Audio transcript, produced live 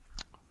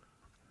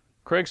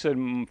Craig said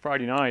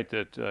Friday night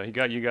that he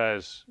got you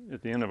guys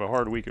at the end of a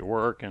hard week at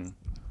work and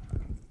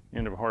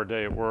end of a hard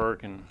day at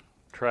work and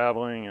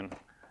traveling, and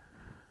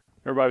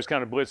everybody was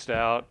kind of blitzed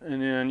out,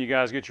 and then you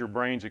guys get your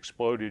brains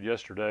exploded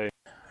yesterday,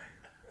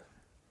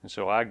 and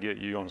so I get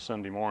you on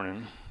Sunday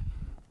morning,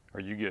 or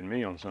you get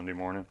me on Sunday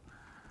morning.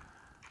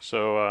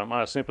 So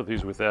my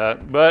sympathies with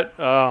that, but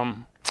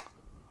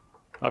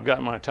I've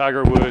got my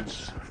Tiger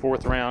Woods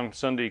 4th round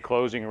Sunday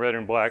closing red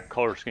and black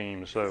color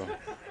scheme, so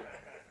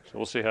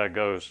we'll see how it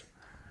goes.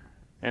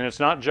 And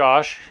it's not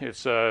Josh,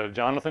 it's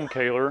Jonathan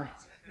Koehler,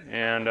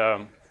 and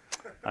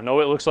I know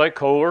it looks like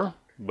Koehler,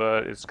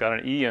 but it's got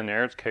an E in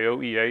there. It's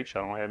Koeh. I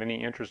don't have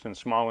any interest in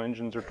small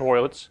engines or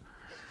toilets,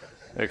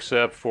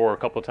 except for a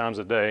couple of times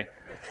a day.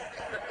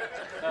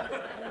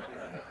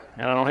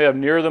 And I don't have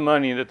near the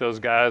money that those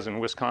guys in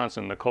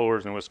Wisconsin, the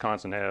Koehlers in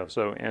Wisconsin, have.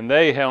 So, and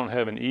they don't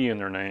have an E in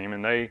their name.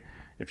 And they,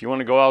 if you want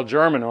to go all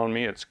German on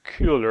me, it's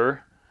Koehler.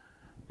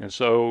 And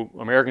so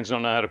Americans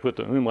don't know how to put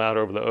the umlaut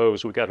over the O,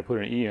 so we got to put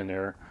an E in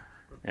there.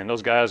 And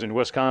those guys in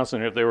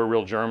Wisconsin, if they were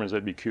real Germans,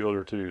 they'd be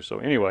Koehler too. So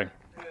anyway,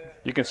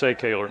 you can say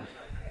Koehler.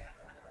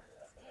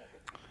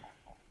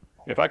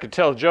 If I could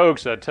tell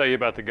jokes, I'd tell you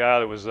about the guy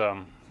that was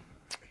in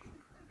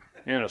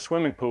a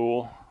swimming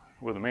pool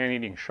with a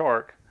man-eating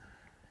shark.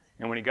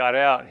 And when he got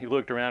out, he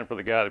looked around for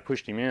the guy that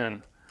pushed him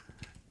in.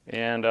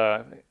 And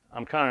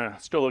I'm kind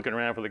of still looking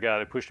around for the guy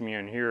that pushed me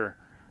in here,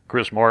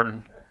 Chris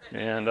Martin.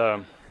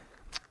 And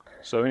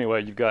so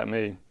anyway, you've got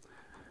me.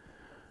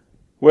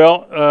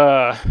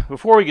 Well,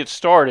 before we get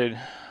started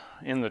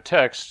in the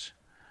text,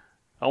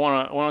 I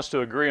want us to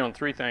agree on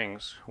 3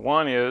 things.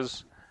 One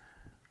is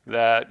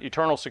that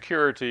eternal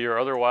security, or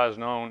otherwise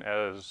known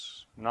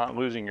as not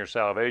losing your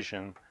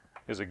salvation,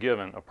 is a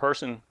given. A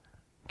person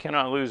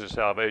cannot lose his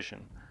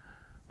salvation.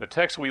 The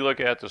text we look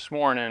at this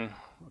morning,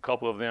 a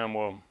couple of them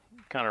will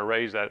kind of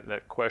raise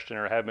that question,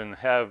 or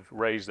have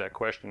raised that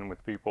question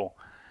with people.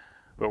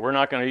 But we're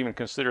not going to even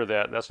consider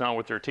that. That's not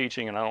what they're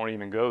teaching, and I don't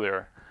even go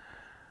there.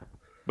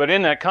 But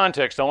in that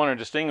context, I want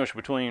to distinguish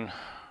between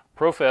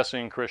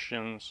professing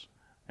Christians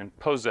and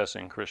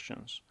possessing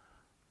Christians.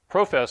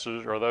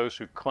 Professors are those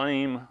who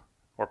claim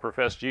or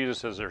profess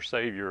Jesus as their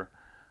Savior,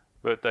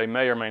 but they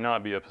may or may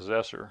not be a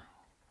possessor.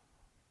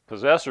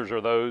 Possessors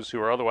are those who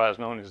are otherwise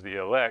known as the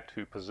elect,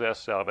 who possess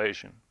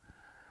salvation.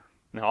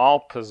 Now, all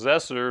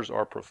possessors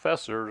are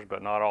professors,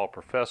 but not all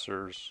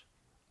professors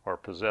are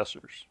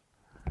possessors.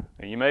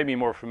 And you may be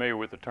more familiar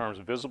with the terms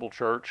visible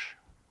church,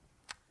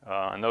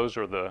 and those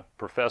are the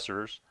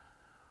professors,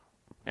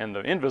 and the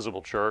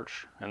invisible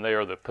church, and they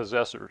are the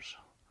possessors.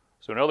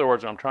 So in other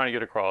words, what I'm trying to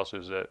get across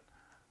is that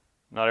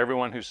not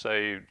everyone who's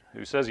saved,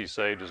 who says he's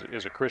saved,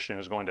 is a Christian,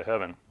 is going to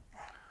heaven.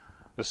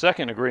 The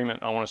second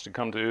agreement I want us to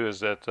come to is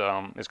that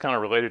it's kind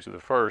of related to the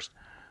first,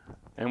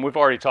 and we've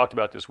already talked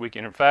about this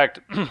weekend. In fact,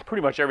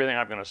 pretty much everything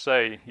I'm going to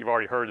say, you've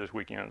already heard this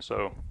weekend,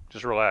 so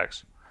just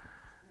relax.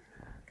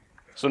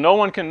 So no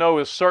one can know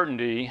with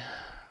certainty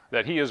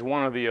that he is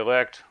one of the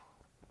elect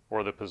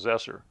or the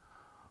possessor.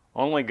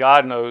 Only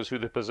God knows who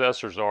the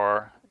possessors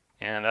are,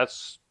 and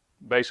that's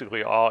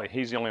basically all.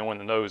 He's the only one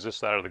that knows this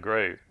side of the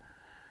grave.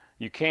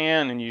 You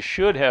can and you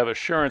should have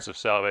assurance of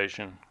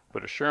salvation,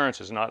 but assurance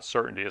is not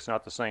certainty. It's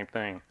not the same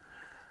thing.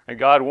 And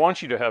God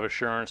wants you to have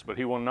assurance, but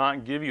he will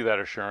not give you that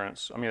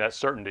assurance, that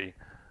certainty,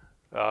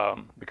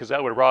 because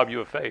that would rob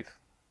you of faith.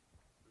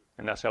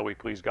 And that's how we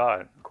please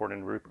God,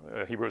 according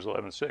to Hebrews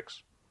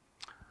 11:6.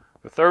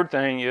 The third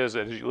thing is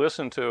that as you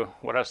listen to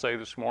what I say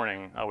this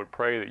morning, I would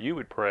pray that you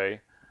would pray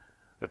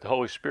that the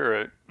Holy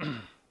Spirit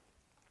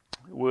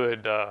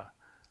would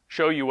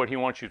show you what he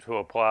wants you to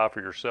apply for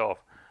yourself.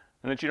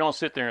 And that you don't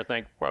sit there and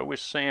think, well, I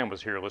wish Sam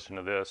was here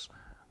listening to this.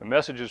 The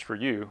message is for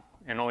you,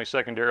 and only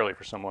secondarily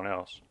for someone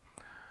else.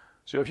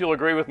 So if you'll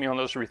agree with me on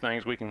those 3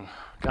 things, we can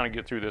kind of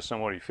get through this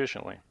somewhat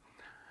efficiently.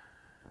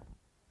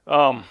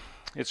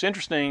 It's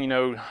interesting,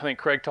 I think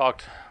Craig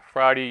talked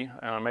Friday,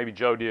 maybe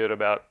Joe did,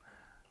 about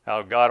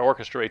how God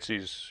orchestrates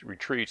these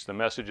retreats, the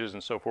messages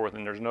and so forth,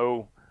 and there's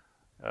no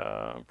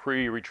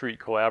pre-retreat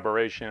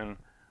collaboration,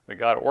 but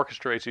God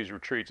orchestrates these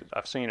retreats.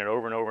 I've seen it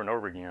over and over and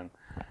over again.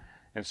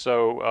 And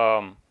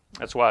so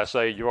that's why I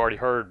say you already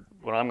heard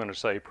what I'm going to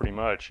say pretty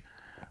much.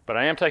 But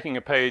I am taking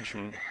a page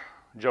from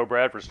Joe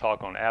Bradford's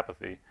talk on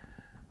apathy,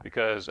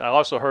 because I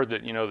also heard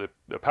that,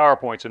 the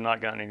PowerPoints have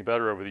not gotten any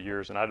better over the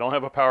years, and I don't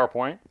have a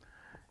PowerPoint,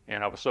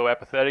 and I was so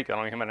apathetic I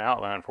don't even have an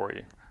outline for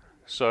you.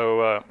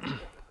 So,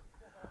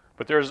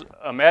 but there's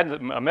a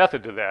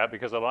method to that,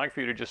 because I'd like for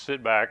you to just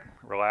sit back,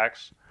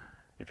 relax.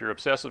 If you're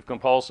obsessive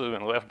compulsive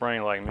and left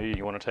brain like me,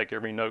 you want to take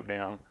every note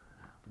down.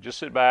 Just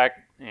sit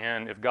back,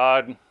 and if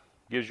God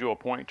gives you a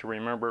point to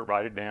remember,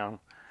 write it down.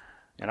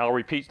 And I'll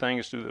repeat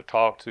things through the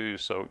talk too,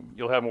 so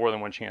you'll have more than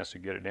one chance to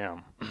get it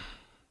down.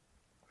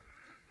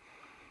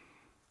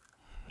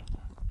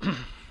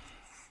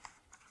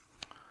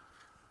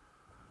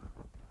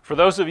 For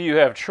those of you who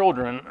have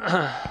children,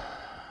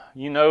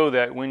 you know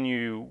that when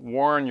you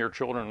warn your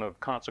children of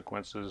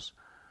consequences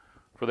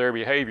for their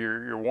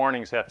behavior, your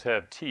warnings have to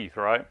have teeth,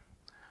 right?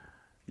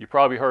 You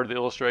probably heard the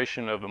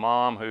illustration of the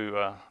mom who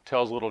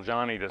tells little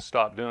Johnny to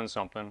stop doing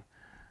something,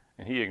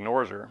 and he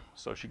ignores her.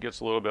 So she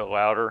gets a little bit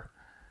louder,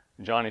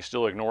 and Johnny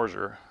still ignores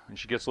her, and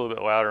she gets a little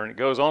bit louder, and it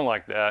goes on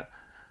like that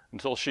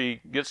until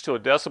she gets to a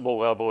decibel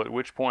level, at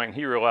which point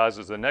he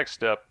realizes the next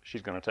step,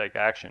 she's going to take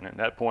action. And at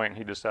that point,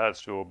 he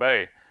decides to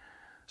obey.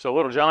 So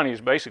little Johnny is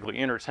basically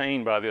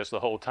entertained by this the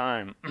whole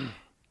time.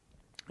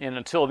 And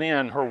until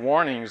then, her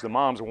warnings, the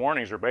mom's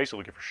warnings, are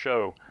basically for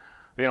show.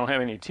 They don't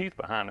have any teeth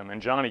behind them,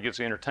 and Johnny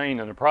gets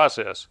entertained in the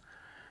process.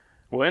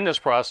 Well, in this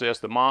process,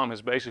 the mom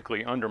has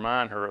basically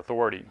undermined her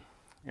authority.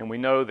 And we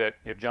know that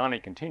if Johnny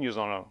continues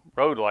on a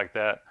road like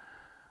that,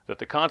 that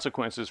the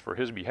consequences for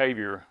his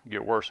behavior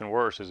get worse and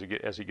worse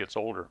as he gets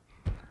older.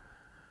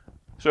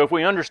 So if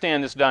we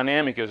understand this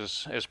dynamic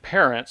as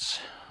parents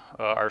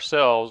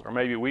ourselves, or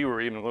maybe we were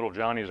even little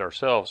Johnnies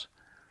ourselves,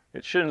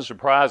 it shouldn't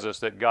surprise us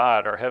that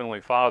God, our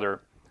Heavenly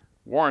Father,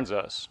 warns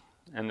us,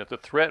 and that the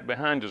threat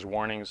behind his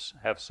warnings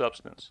have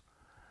substance.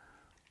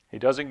 He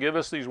doesn't give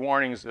us these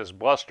warnings as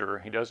bluster.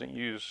 He doesn't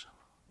use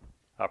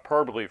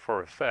hyperbole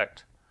for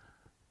effect.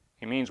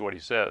 He means what he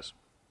says.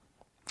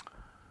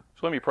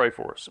 So let me pray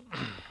for us.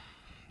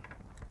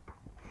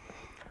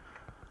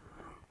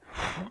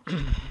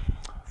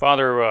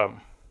 Father,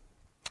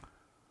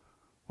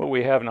 what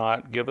we have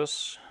not, give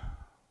us.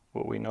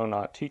 What we know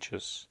not, teach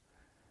us.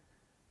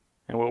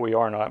 And what we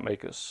are not,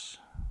 make us.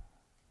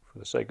 For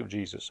the sake of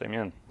Jesus,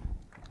 amen.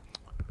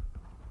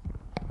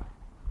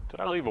 Did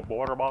I leave a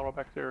water bottle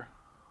back there?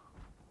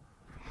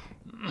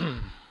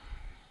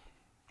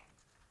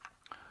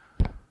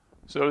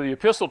 So the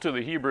Epistle to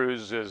the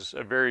Hebrews is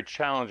a very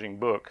challenging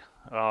book.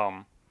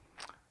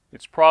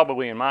 It's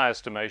probably, in my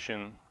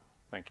estimation,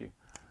 thank you,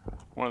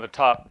 one of the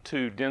top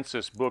 2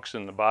 densest books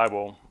in the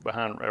Bible,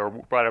 behind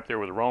or right up there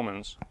with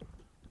Romans.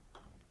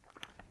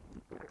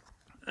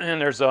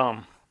 And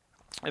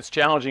it's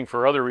challenging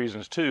for other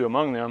reasons too.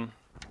 Among them,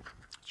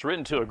 it's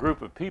written to a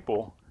group of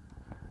people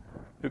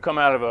who come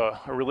out of a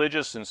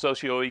religious and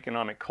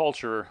socioeconomic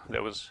culture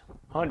that was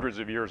hundreds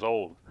of years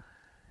old.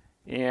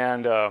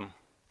 And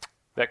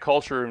that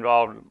culture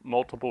involved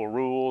multiple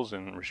rules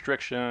and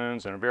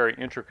restrictions and a very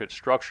intricate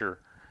structure.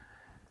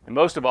 And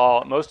most of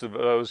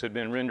those had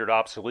been rendered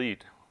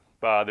obsolete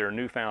by their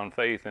newfound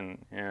faith in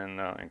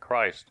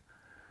Christ.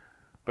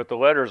 But the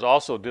letter is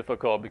also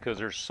difficult because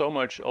there's so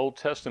much Old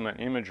Testament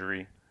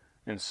imagery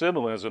and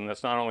symbolism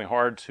that's not only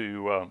hard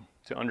to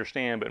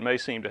understand, but may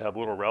seem to have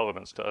little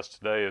relevance to us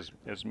today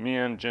as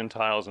men,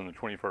 Gentiles in the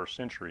 21st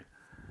century.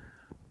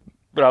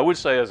 But I would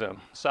say as a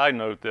side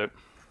note that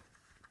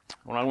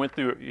when I went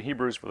through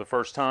Hebrews for the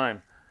first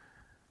time,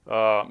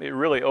 it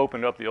really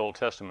opened up the Old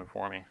Testament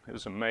for me. It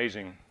was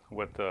amazing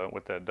what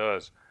that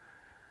does.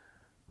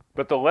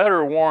 But the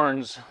letter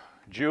warns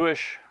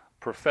Jewish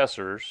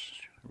professors,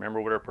 remember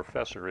what a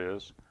professor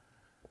is,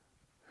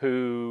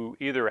 who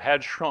either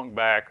had shrunk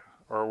back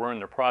or were in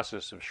the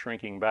process of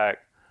shrinking back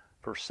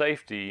for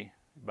safety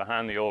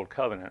behind the Old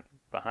Covenant,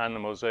 behind the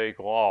Mosaic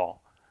Law,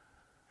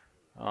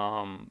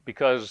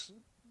 because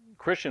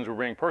Christians were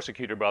being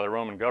persecuted by the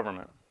Roman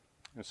government.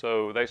 And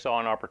so they saw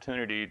an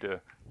opportunity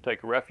to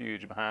take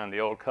refuge behind the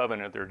Old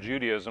Covenant, their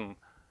Judaism,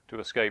 to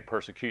escape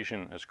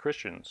persecution as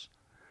Christians.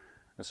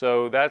 And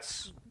so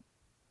that's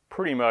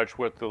pretty much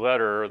what the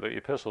letter, or the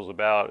epistle, is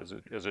about,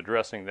 is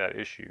addressing that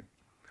issue.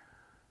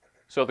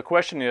 So the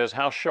question is,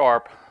 how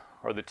sharp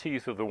are the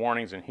teeth of the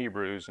warnings in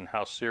Hebrews, and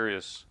how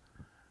serious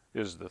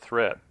is the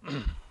threat?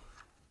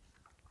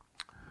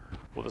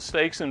 Well, the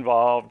stakes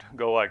involved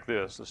go like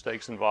this. The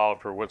stakes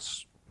involved for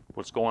what's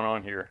going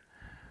on here.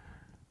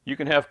 You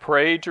can have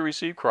prayed to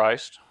receive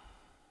Christ.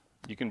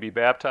 You can be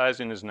baptized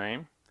in his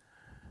name.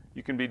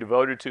 You can be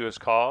devoted to his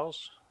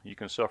cause. You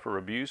can suffer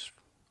abuse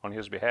on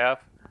his behalf.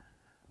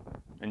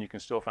 And you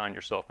can still find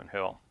yourself in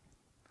hell.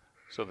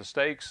 So the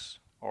stakes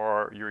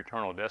are your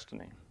eternal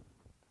destiny.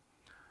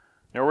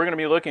 Now we're going to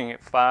be looking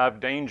at 5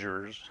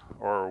 dangers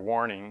or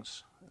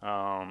warnings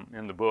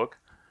in the book.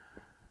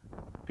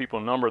 People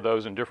number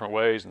those in different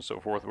ways and so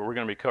forth, but we're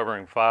going to be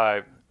covering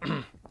 5.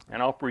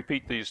 And I'll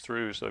repeat these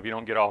through, so if you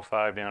don't get all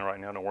 5 down right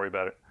now, don't worry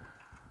about it.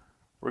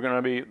 We're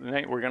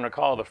going to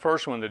call the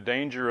first one the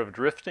danger of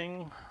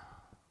drifting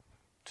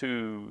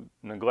to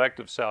neglect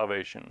of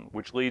salvation,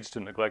 which leads to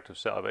neglect of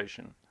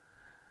salvation.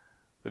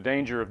 The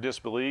danger of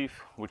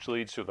disbelief, which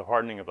leads to the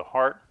hardening of the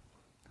heart.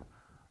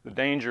 The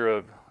danger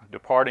of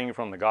departing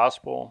from the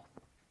gospel.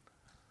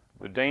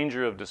 The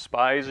danger of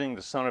despising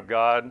the Son of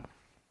God,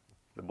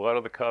 the blood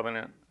of the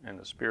covenant, and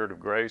the Spirit of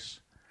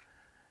grace.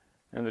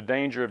 And the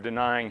danger of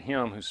denying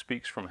him who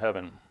speaks from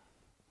heaven.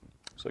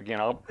 So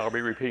again, I'll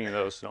be repeating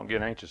those, so don't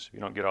get anxious if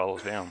you don't get all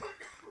those down.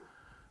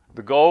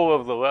 The goal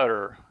of the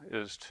letter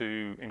is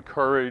to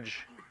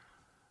encourage,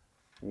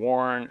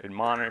 warn,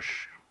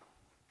 admonish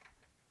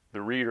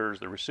the readers,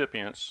 the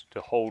recipients,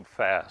 to hold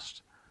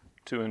fast,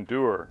 to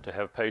endure, to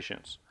have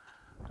patience.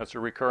 That's a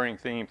recurring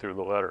theme through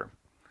the letter.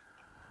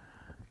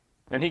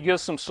 And he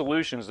gives some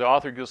solutions. The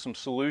author gives some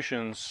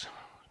solutions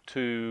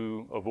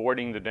to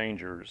avoiding the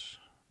dangers.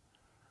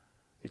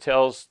 He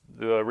tells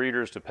the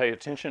readers to pay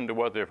attention to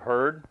what they've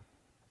heard,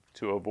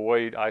 to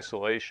avoid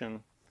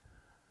isolation,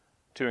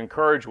 to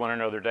encourage one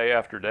another day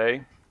after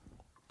day,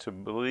 to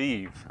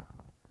believe,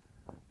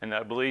 and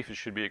that belief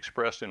should be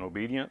expressed in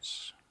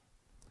obedience,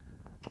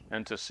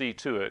 and to see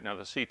to it. Now,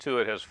 the see to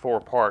it has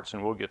 4 parts,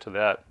 and we'll get to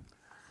that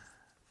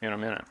in a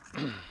minute.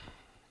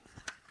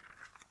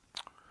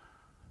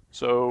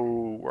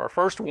 So our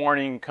first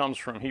warning comes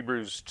from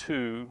Hebrews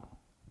 2,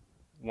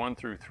 1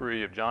 through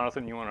 3. If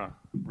Jonathan, you want to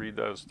read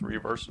those 3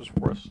 verses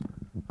for us?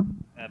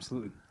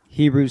 Absolutely.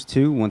 Hebrews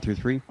 2, 1 through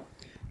 3.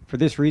 For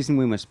this reason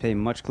we must pay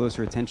much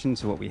closer attention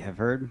to what we have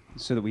heard,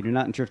 so that we do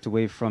not drift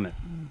away from it.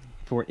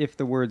 For if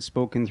the word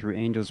spoken through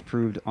angels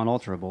proved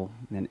unalterable,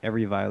 then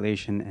every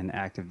violation and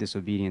act of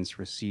disobedience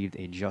received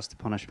a just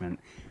punishment.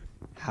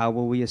 How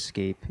will we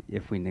escape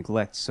if we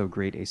neglect so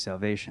great a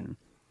salvation?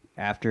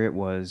 After it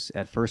was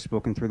at first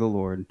spoken through the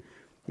Lord,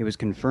 it was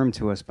confirmed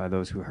to us by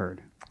those who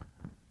heard.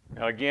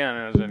 Now again,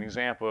 as an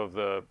example of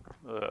the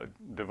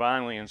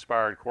divinely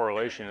inspired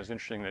correlation, it's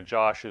interesting that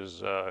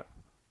Josh's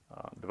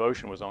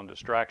devotion was on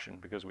distraction,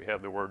 because we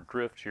have the word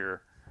drift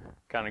here,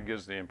 kind of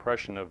gives the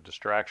impression of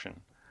distraction.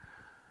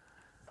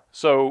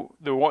 So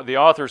the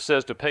author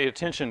says to pay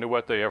attention to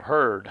what they have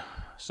heard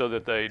so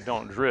that they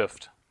don't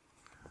drift.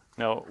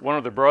 Now, one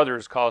of the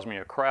brothers calls me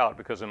a kraut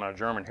because of my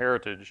German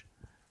heritage.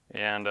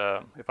 And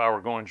if I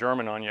were going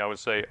German on you, I would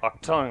say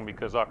Achtung,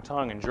 because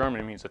Achtung in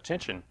German means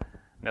attention.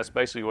 And that's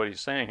basically what he's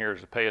saying here,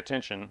 is to pay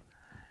attention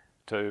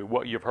to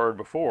what you've heard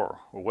before.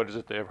 Well, what is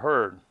it they have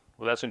heard?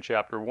 Well, that's in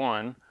chapter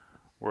 1,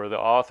 where the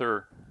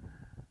author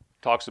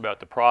talks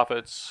about the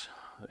prophets,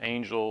 the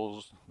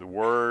angels, the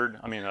Word,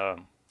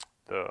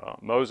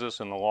 Moses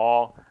and the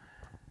law,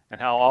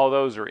 and how all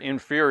those are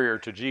inferior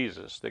to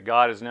Jesus, that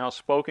God has now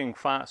spoken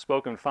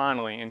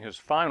finally in his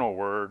final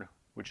word,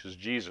 which is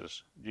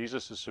Jesus.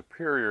 Jesus is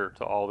superior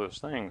to all those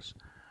things.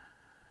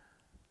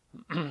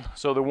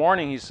 So the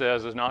warning, he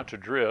says, is not to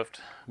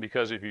drift,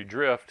 because if you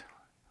drift,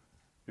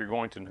 you're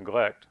going to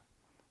neglect.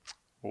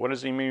 What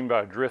does he mean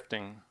by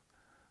drifting?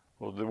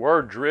 Well, the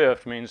word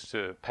drift means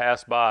to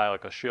pass by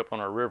like a ship on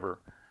a river,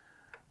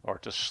 or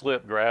to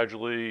slip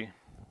gradually,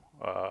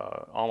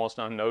 almost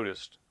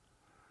unnoticed.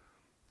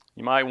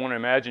 You might want to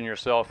imagine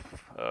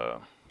yourself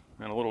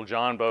in a little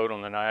John boat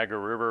on the Niagara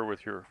River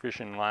with your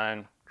fishing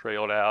line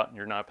trailed out, and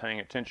you're not paying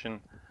attention,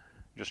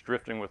 just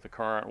drifting with the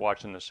current,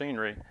 watching the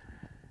scenery,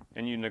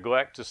 and you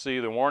neglect to see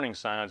the warning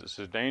signs that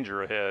says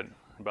danger ahead.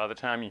 And by the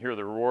time you hear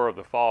the roar of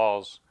the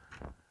falls,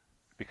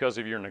 because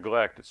of your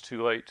neglect, it's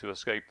too late to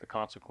escape the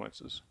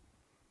consequences.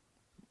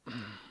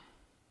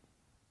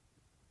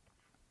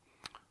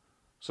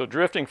 So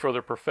drifting for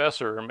the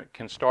professor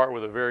can start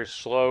with a very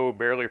slow,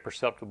 barely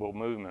perceptible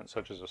movement,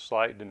 such as a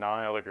slight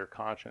denial of your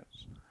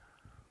conscience.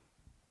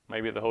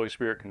 Maybe the Holy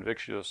Spirit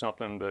convicts you of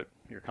something, but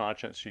your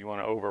conscience, you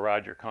want to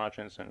override your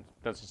conscience, and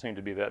it doesn't seem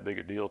to be that big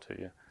a deal to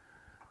you.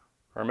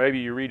 Or maybe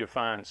you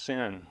redefine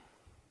sin.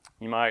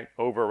 You might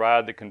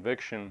override the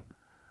conviction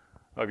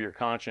of your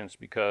conscience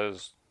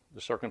because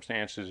the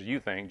circumstances you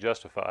think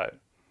justify it.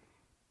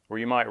 Or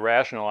you might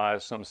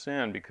rationalize some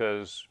sin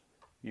because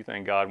you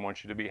think God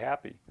wants you to be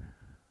happy,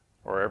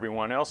 or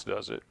everyone else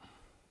does it,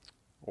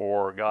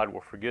 or God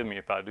will forgive me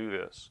if I do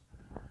this.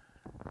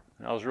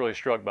 And I was really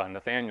struck by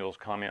Nathaniel's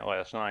comment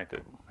last night,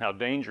 that how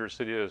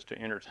dangerous it is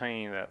to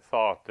entertain that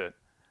thought that,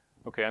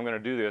 okay, I'm going to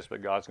do this,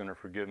 but God's going to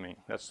forgive me.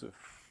 That's the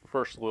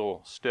first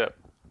little step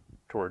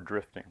toward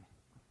drifting.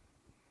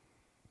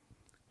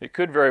 It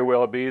could very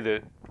well be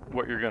that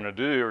what you're going to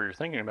do, or you're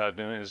thinking about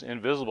doing, is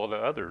invisible to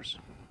others.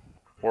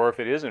 Or if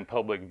it is in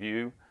public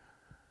view,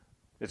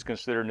 it's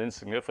considered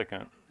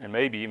insignificant, and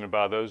maybe even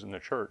by those in the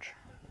church.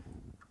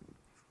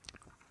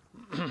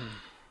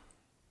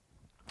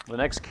 The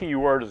next key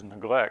word is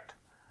neglect.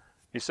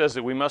 He says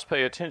that we must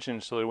pay attention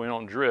so that we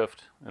don't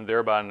drift and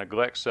thereby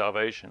neglect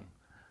salvation.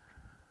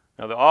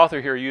 Now, the author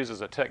here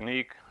uses a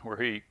technique where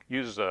he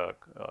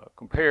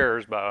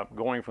compares by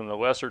going from the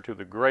lesser to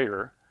the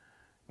greater,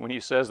 when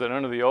he says that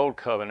under the old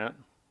covenant,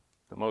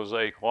 the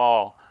Mosaic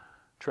law,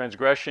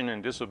 transgression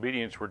and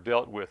disobedience were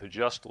dealt with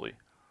justly.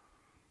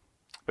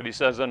 But he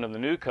says under the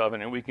new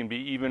covenant, we can be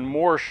even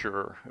more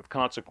sure of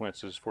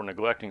consequences for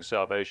neglecting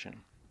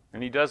salvation.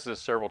 And he does this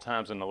several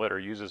times in the letter,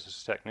 uses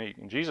this technique.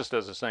 And Jesus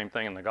does the same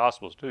thing in the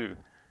Gospels too,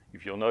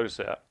 if you'll notice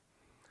that.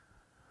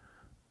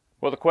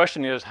 Well, the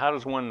question is, how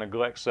does one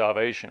neglect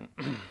salvation?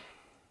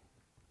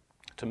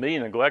 To me,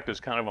 neglect is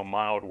kind of a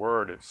mild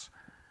word. It's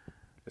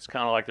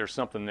kind of like there's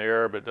something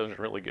there, but it doesn't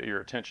really get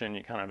your attention.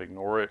 You kind of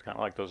ignore it, kind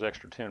of like those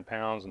extra 10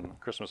 pounds in the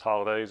Christmas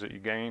holidays that you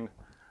gained.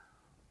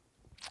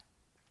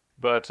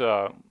 But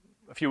a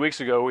few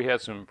weeks ago, we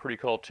had some pretty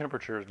cold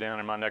temperatures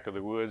down in my neck of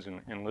the woods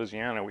in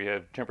Louisiana. We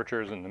had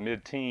temperatures in the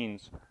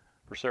mid-teens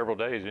for several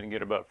days. It didn't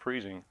get above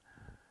freezing.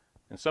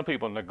 And some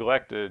people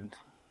neglected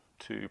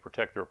to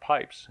protect their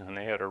pipes, and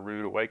they had a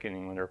rude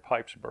awakening when their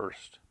pipes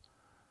burst.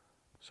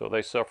 So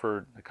they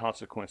suffered the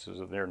consequences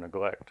of their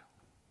neglect.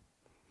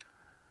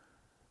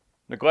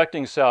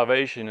 Neglecting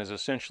salvation is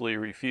essentially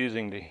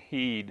refusing to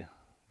heed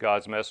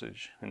God's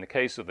message. In the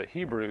case of the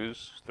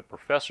Hebrews, the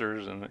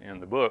professors in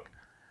the book,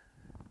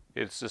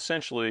 It's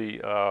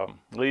essentially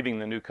leaving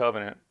the new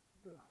covenant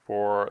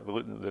for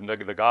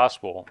the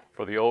gospel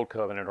for the old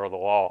covenant or the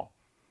law.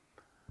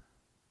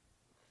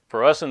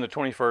 For us in the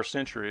 21st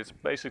century, it's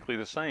basically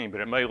the same, but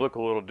it may look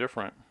a little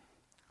different.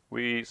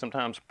 We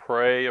sometimes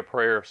pray a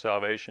prayer of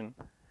salvation,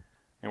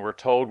 and we're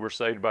told we're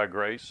saved by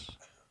grace.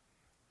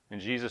 And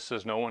Jesus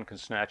says no one can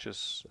snatch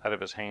us out of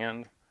his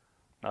hand,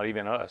 not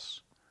even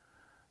us.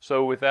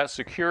 So with that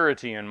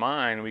security in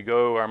mind, we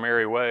go our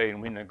merry way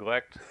and we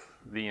neglect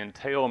the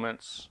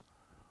entailments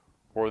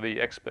or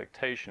the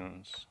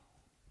expectations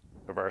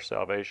of our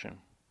salvation.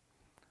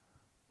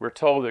 We're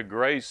told that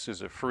grace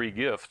is a free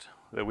gift,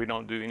 that we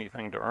don't do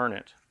anything to earn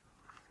it.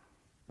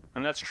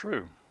 And that's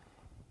true.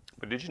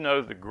 But did you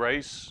know that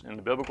grace in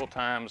the biblical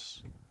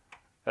times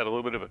had a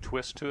little bit of a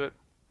twist to it?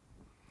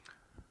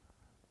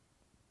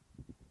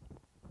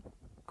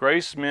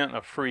 Grace meant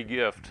a free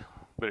gift,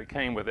 but it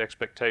came with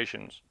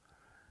expectations.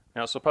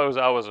 Now, suppose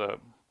I was a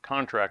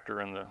contractor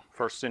in the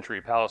first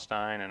century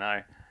Palestine and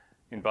I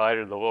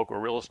invited the local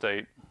real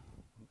estate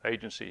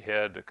agency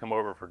head to come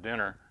over for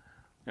dinner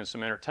and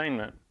some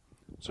entertainment.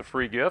 It's a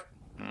free gift.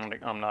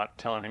 I'm not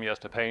telling him he has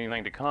to pay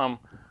anything to come.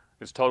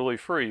 It's totally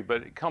free,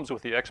 but it comes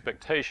with the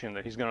expectation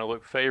that he's going to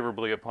look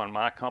favorably upon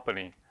my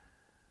company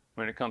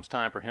when it comes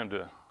time for him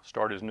to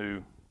start his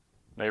new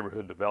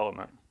neighborhood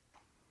development.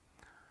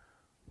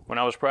 When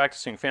I was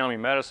practicing family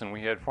medicine,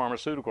 we had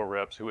pharmaceutical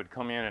reps who would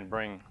come in and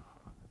bring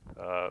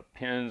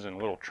pins and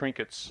little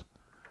trinkets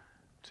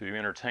to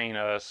entertain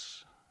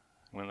us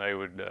when they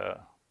would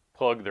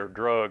plug their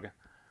drug.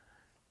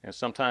 And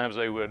sometimes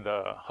they would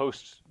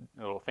host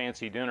little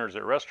fancy dinners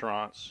at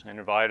restaurants and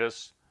invite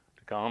us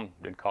to come.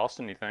 Didn't cost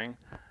anything.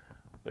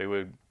 They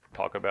would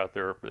talk about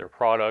their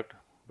product,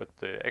 but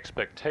the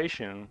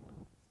expectation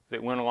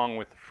that went along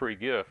with the free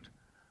gift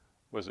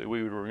was that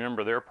we would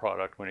remember their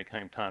product when it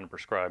came time to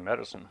prescribe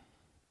medicine.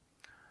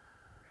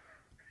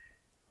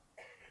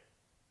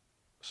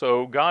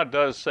 So God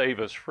does save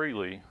us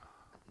freely,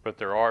 but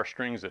there are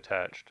strings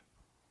attached.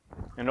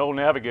 An old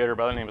navigator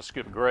by the name of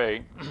Skip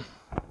Gray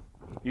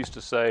used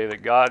to say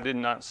that God did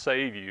not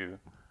save you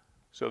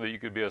so that you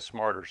could be a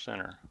smarter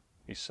sinner.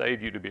 He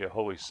saved you to be a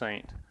holy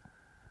saint.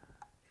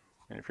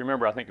 And if you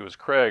remember, I think it was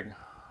Craig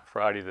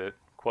Friday that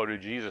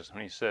quoted Jesus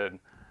when he said,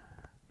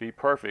 "Be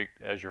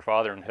perfect as your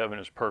Father in heaven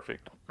is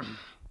perfect."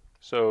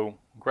 So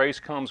grace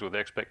comes with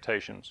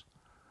expectations.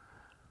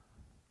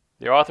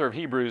 The author of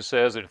Hebrews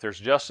says that if there's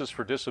justice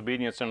for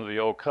disobedience under the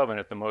old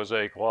covenant, the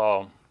Mosaic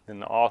law, then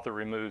the author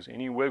removes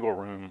any wiggle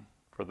room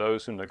for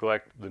those who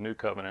neglect the new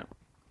covenant.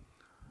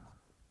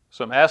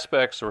 Some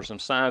aspects or some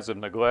signs of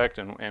neglect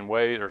and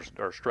ways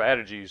or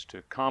strategies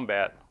to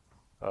combat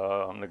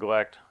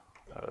neglect.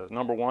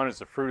 Number one is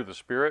the fruit of the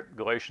Spirit.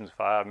 Galatians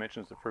 5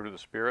 mentions the fruit of the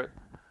Spirit: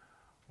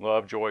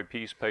 love, joy,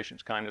 peace,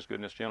 patience, kindness,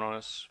 goodness,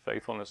 gentleness,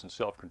 faithfulness, and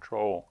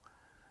self-control.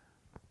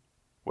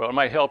 Well, it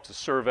might help to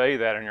survey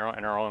that in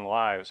our own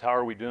lives. How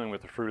are we doing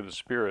with the fruit of the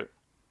Spirit?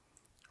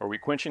 Are we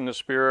quenching the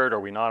Spirit? Are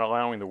we not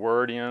allowing the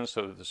Word in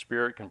so that the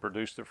Spirit can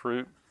produce the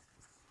fruit?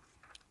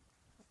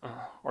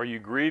 Are you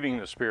grieving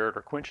the Spirit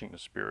or quenching the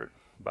Spirit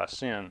by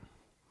sin? And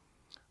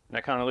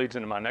that kind of leads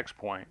into my next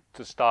point,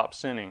 to stop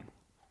sinning.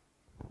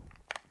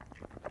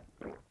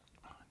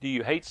 Do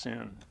you hate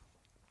sin?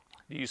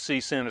 Do you see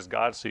sin as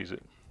God sees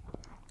it?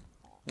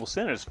 Well,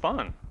 sin is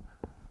fun.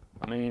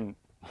 I mean,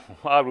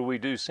 why would we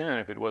do sin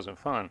if it wasn't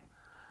fun?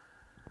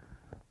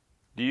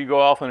 Do you go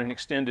off on an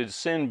extended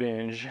sin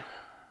binge,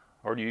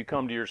 or do you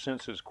come to your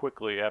senses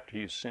quickly after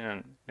you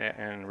sin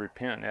and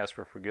repent and ask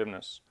for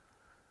forgiveness?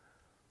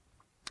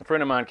 A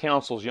friend of mine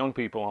counsels young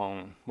people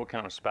on what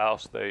kind of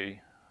spouse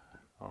they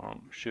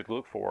should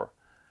look for.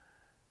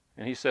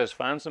 And he says,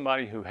 find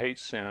somebody who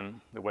hates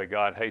sin the way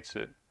God hates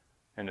it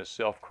and is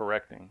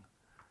self-correcting.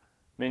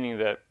 Meaning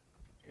that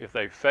if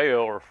they fail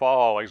or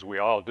fall, as we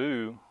all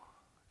do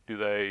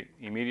they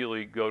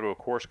immediately go to a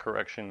course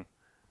correction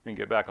and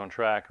get back on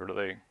track, or do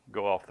they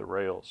go off the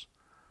rails?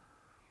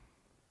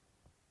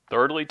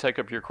 Thirdly, take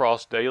up your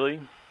cross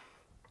daily.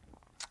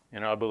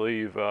 And I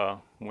believe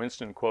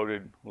Winston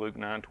quoted Luke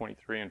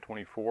 9:23 and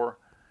 24.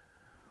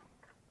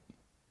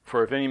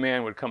 For if any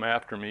man would come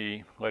after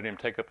me, let him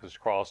take up his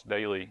cross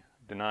daily,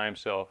 deny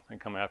himself,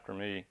 and come after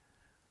me.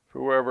 For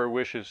whoever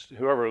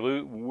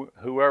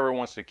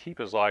wants to keep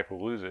his life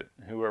will lose it.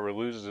 Whoever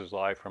loses his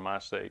life for my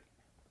sake,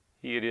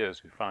 he it is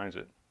who finds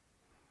it.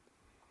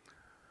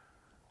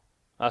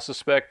 I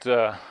suspect,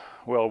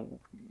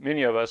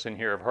 many of us in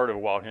here have heard of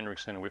Walt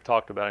Hendrickson, and we've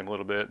talked about him a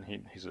little bit.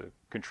 He's a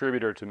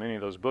contributor to many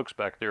of those books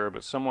back there,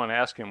 but someone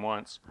asked him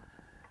once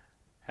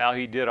how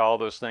he did all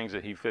those things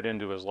that he fit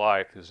into his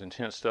life, his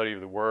intense study of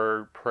the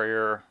Word,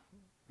 prayer,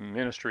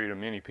 ministry to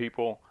many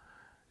people,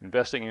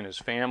 investing in his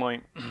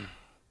family.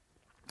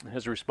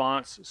 His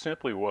response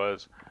simply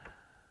was,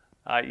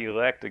 I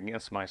elect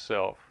against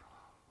myself.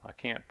 I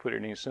can't put it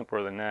any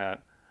simpler than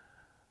that.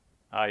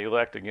 I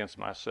elect against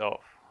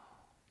myself.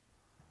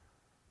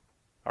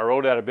 I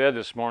rolled out of bed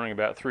this morning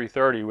about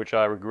 3:30, which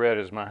I regret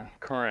is my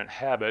current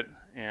habit,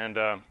 and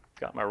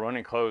got my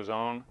running clothes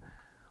on,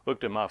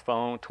 looked at my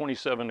phone,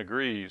 27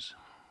 degrees.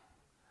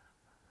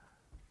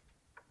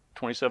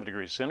 27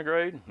 degrees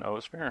centigrade? No,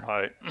 it's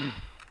Fahrenheit.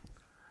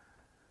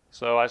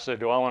 So I said,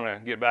 do I want to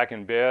get back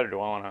in bed, or do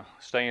I want to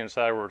stay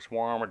inside where it's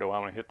warm, or do I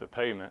want to hit the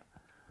pavement?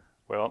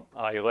 Well,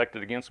 I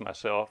elected against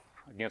myself,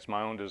 against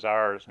my own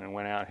desires, and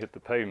went out and hit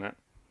the pavement.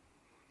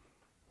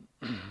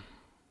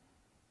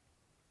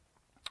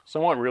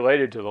 Somewhat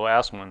related to the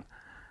last one,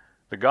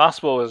 the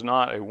gospel is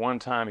not a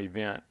one-time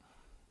event.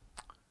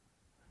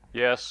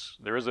 Yes,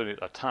 there is a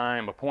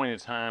time, appointed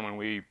time when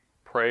we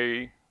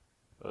pray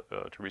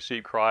to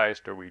receive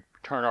Christ, or we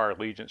turn our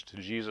allegiance to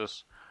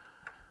Jesus.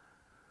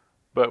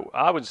 But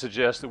I would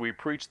suggest that we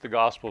preach the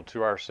gospel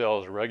to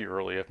ourselves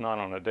regularly, if not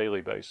on a daily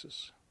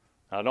basis.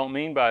 I don't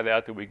mean by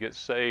that we get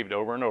saved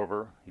over and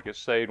over. You get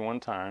saved one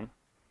time.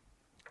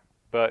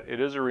 But it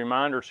is a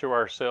reminder to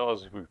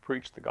ourselves, if we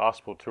preach the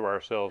gospel to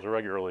ourselves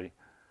regularly,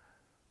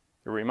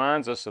 it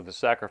reminds us of the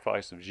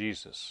sacrifice of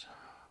Jesus,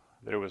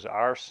 that it was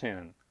our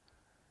sin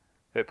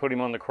that put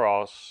him on the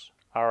cross,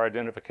 our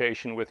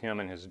identification with him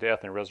in his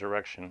death and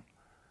resurrection,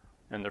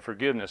 and the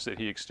forgiveness that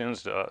he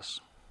extends to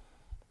us.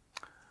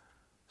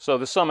 So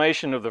the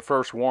summation of the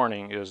first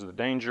warning is the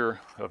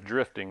danger of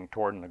drifting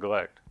toward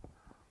neglect.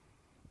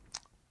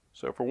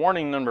 So for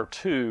warning number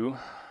 2,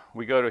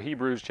 we go to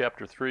Hebrews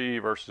chapter 3,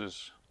 verse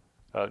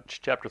 7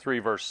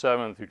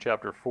 through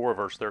chapter 4,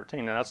 verse 13,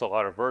 and that's a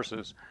lot of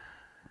verses.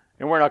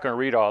 And we're not going to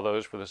read all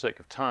those for the sake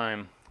of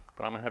time,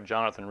 but I'm going to have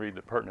Jonathan read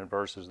the pertinent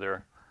verses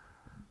there.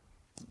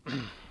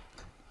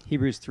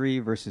 Hebrews 3,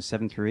 verses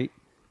 7 through 8.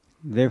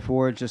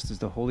 Therefore, just as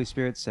the Holy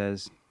Spirit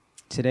says,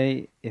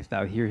 today, if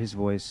thou hear his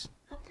voice,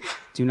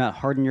 do not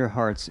harden your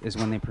hearts as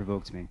when they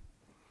provoked me.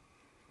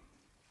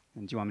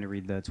 And do you want me to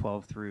read the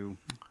 12 through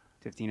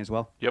 15 as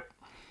well? Yep.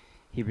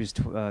 Hebrews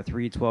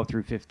 3, 12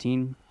 through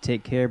 15.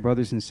 Take care,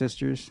 brothers and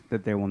sisters,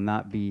 that there will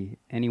not be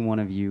any one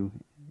of you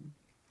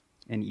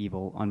an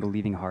evil,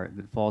 unbelieving heart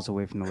that falls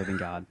away from the living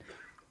God.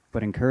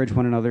 But encourage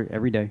one another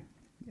every day,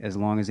 as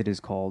long as it is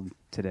called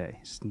today,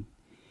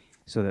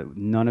 so that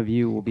none of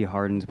you will be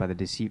hardened by the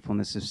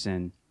deceitfulness of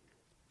sin.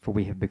 For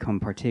we have become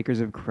partakers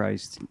of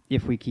Christ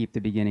if we keep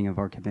the beginning of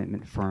our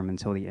commitment firm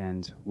until the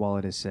end, while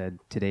it is said,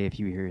 today if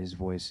you hear his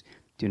voice,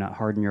 do not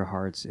harden your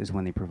hearts as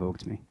when they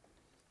provoked me.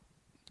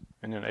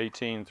 And then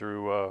 18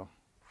 through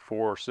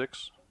 4 or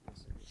 6.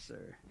 Yes,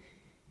 sir.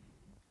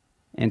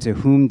 And to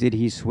whom did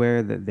he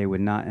swear that they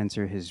would not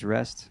enter his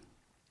rest,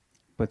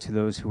 but to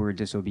those who were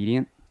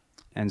disobedient?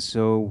 And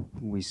so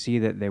we see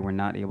that they were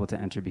not able to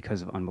enter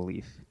because of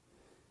unbelief.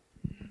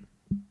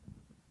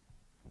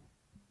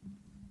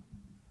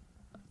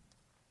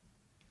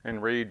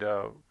 And read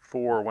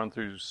 4, 1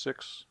 through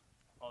 6.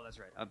 Oh, that's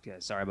right. Okay,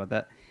 sorry about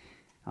that.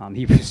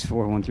 Hebrews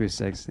 4, 1 through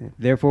 6.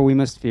 Therefore we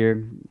must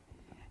fear,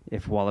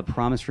 if while a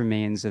promise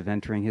remains of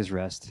entering his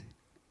rest,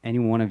 any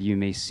one of you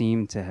may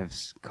seem to have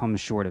come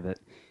short of it.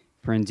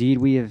 For indeed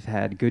we have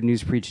had good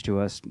news preached to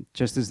us,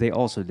 just as they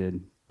also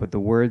did, but the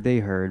word they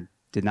heard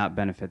did not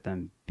benefit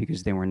them,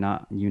 because they were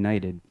not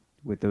united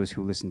with those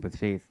who listened with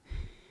faith.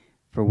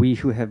 For we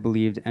who have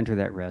believed enter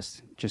that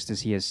rest, just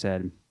as he has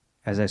said,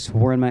 as I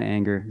swore in my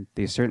anger,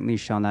 they certainly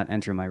shall not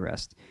enter my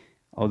rest,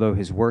 although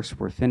his works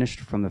were finished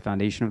from the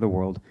foundation of the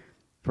world.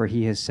 For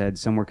he has said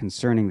somewhere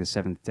concerning the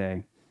seventh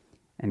day,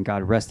 and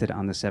God rested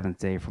on the seventh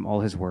day from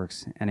all his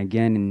works. And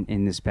again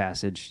in this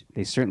passage,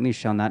 they certainly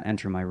shall not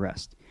enter my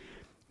rest.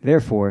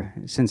 Therefore,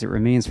 since it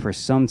remains for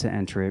some to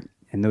enter it,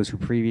 and those who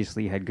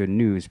previously had good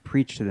news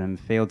preached to them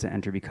failed to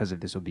enter because of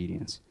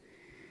disobedience.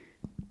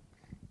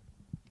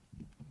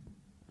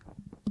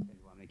 You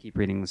want me to keep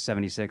reading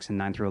 76 and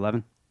 9 through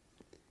 11?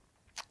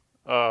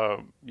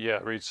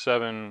 Read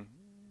 7.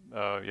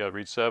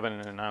 Read 7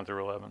 and 9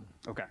 through 11.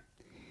 Okay.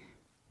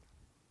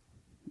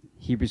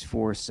 Hebrews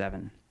 4,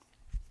 7.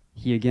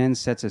 He again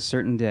sets a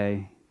certain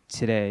day,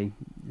 today,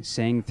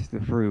 saying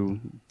through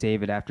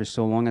David after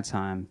so long a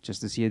time,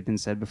 just as he had been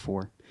said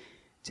before,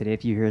 today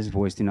if you hear his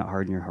voice, do not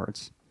harden your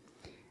hearts.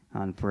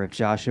 For if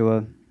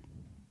Joshua...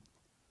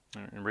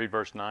 And read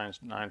verse 9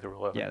 through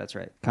 11. Yeah, that's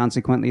right.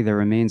 Consequently, there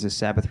remains a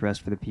Sabbath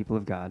rest for the people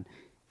of God.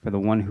 For the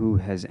one who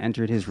has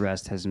entered his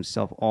rest has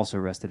himself also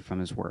rested from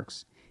his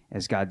works,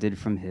 as God did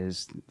from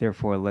his.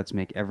 Therefore, let's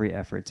make every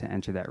effort to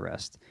enter that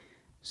rest,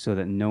 so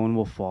that no one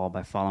will fall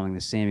by following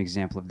the same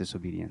example of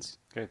disobedience.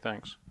 Okay,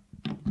 thanks.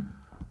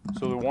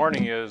 So the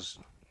warning is,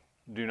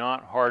 do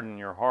not harden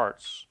your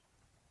hearts.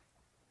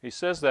 He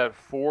says that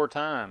 4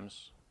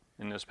 times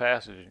in this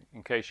passage,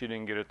 in case you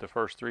didn't get it the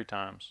first 3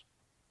 times.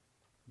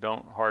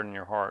 Don't harden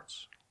your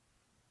hearts.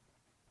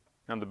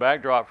 Now the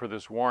backdrop for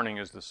this warning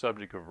is the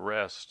subject of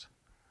rest.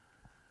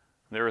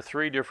 There are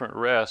 3 different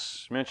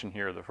rests mentioned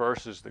here. The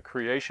first is the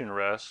creation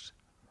rest,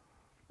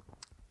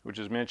 which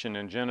is mentioned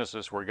in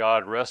Genesis, where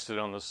God rested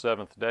on the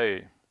 7th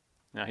day.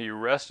 Now he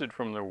rested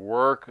from the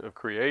work of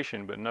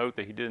creation, but note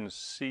that he didn't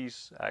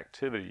cease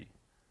activity.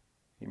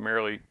 He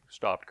merely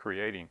stopped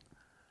creating.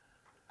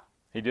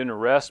 He didn't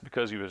rest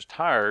because he was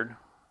tired.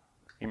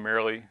 He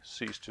merely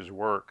ceased his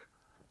work,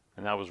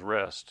 and that was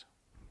rest.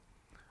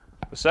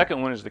 The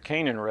second one is the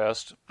Canaan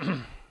rest.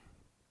 And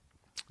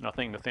I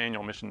think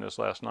Nathaniel mentioned this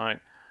last night.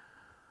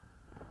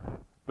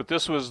 But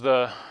this was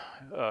the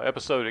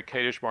episode at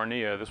Kadesh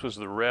Barnea. This was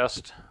the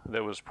rest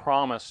that was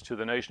promised to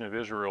the nation of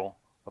Israel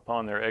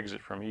upon their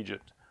exit from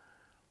Egypt.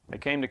 They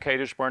came to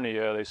Kadesh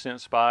Barnea. They sent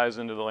spies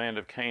into the land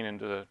of Canaan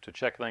to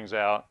check things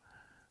out,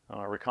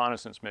 a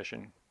reconnaissance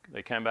mission.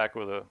 They came back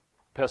with a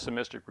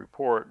pessimistic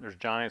report. There's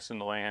giants in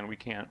the land. We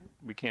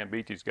can't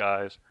beat these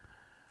guys.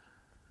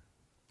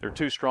 They're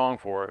too strong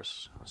for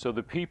us. So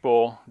the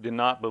people did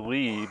not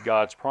believe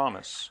God's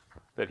promise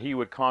that he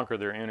would conquer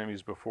their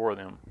enemies before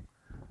them.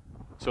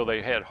 So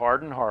they had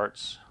hardened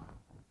hearts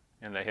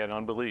and they had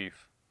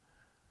unbelief.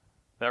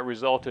 That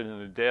resulted in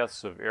the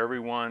deaths of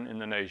everyone in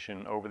the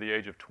nation over the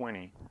age of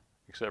 20,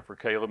 except for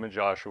Caleb and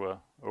Joshua,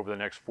 over the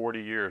next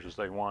 40 years as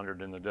they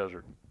wandered in the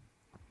desert.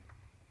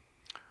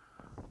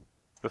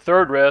 The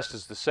third rest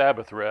is the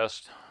Sabbath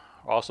rest,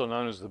 also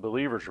known as the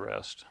believer's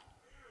rest.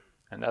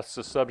 And that's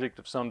the subject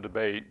of some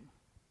debate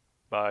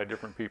by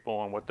different people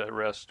on what's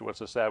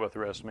the Sabbath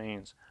rest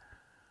means.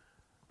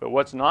 But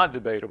what's not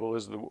debatable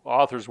is the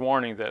author's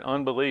warning that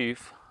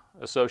unbelief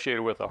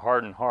associated with a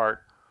hardened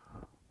heart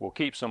will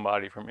keep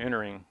somebody from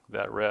entering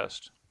that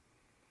rest.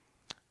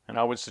 And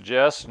I would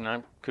suggest, and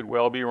I could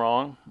well be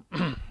wrong,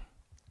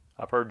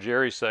 I've heard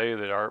Jerry say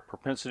that our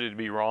propensity to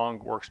be wrong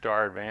works to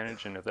our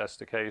advantage, and if that's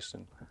the case,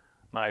 then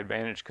my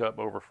advantage cup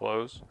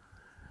overflows.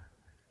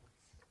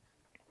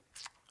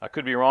 I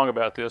could be wrong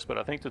about this, but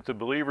I think that the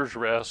believer's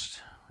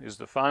rest is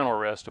the final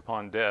rest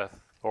upon death,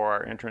 or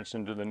our entrance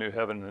into the new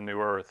heaven and the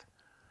new earth.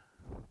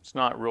 It's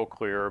not real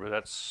clear, but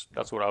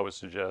that's what I would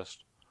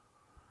suggest.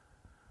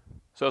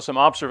 So some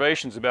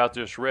observations about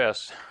this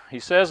rest. He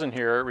says in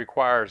here it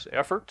requires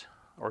effort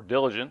or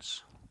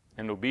diligence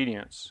and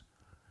obedience,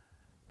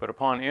 but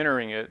upon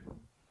entering it,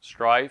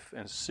 strife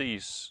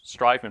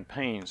and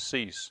pain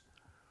cease.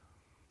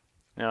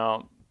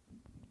 Now,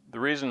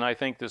 the reason I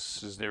think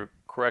this is the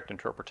correct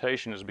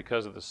interpretation is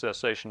because of the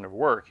cessation of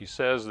work. He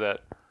says that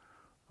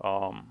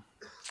the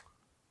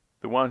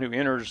one who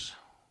enters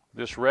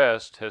this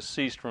rest has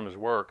ceased from his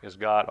work as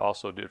God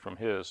also did from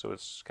his. So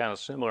it's kind of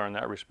similar in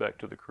that respect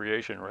to the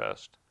creation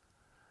rest.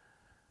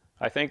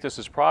 I think this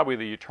is probably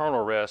the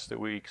eternal rest that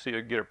we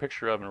get a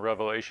picture of in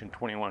Revelation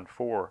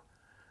 21:4.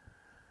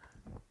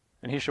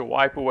 And he shall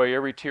wipe away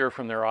every tear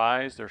from their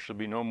eyes. There shall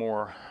be no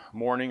more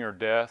mourning or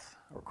death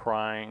or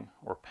crying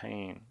or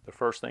pain. The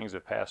first things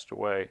have passed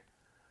away.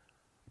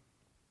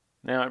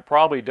 Now, it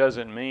probably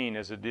doesn't mean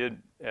as it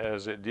did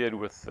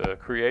with the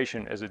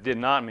creation, as it did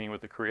not mean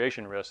with the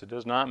creation rest. It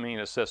does not mean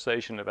a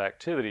cessation of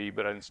activity,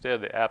 but instead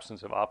the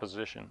absence of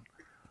opposition.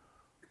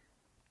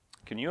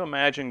 Can you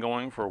imagine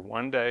going for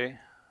one day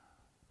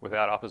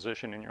without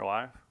opposition in your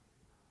life?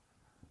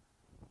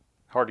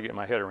 Hard to get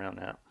my head around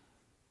that.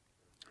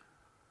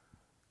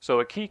 So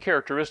a key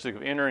characteristic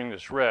of entering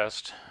this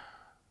rest,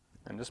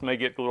 and this may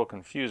get a little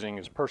confusing,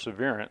 is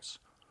perseverance,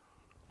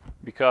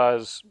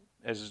 because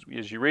as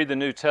you read the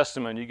New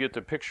Testament, you get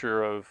the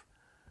picture of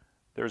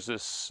there's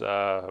this,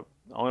 the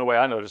only way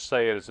I know to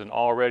say it is an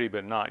already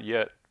but not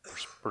yet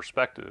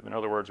perspective. In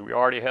other words, we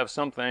already have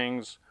some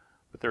things,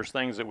 but there's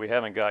things that we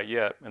haven't got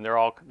yet, and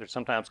they're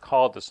sometimes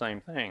called the same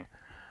thing.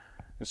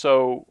 And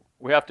so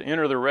we have to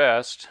enter the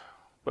rest,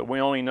 but we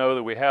only know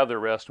that we have the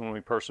rest when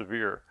we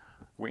persevere.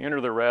 We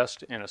enter the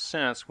rest in a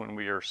sense when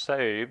we are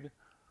saved,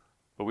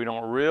 but we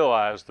don't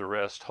realize the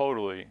rest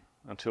totally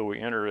until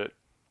we enter it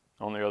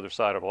on the other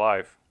side of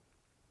life.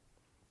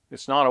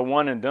 It's not a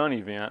one and done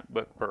event,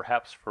 but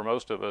perhaps for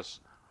most of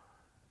us,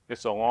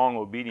 it's a long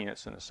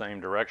obedience in the same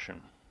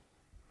direction.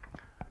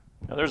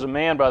 Now, there's a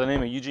man by the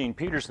name of Eugene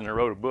Peterson that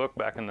wrote a book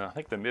back in the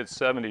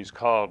mid-70s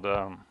called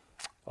A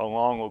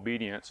Long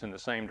Obedience in the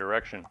Same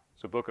Direction.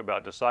 It's a book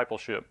about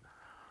discipleship.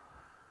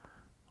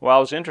 Well, I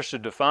was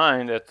interested to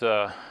find that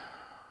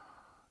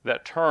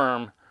that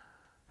term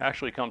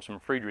actually comes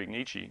from Friedrich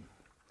Nietzsche.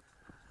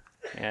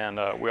 And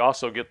we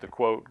also get the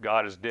quote,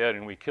 "God is dead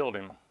and we killed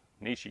him."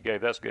 Nietzsche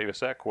gave us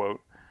that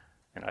quote,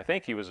 and I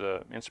think he was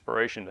an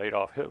inspiration to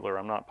Adolf Hitler.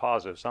 I'm not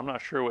positive, so I'm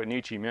not sure what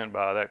Nietzsche meant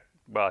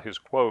by his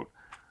quote,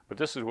 but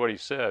this is what he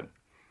said.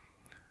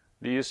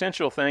 "The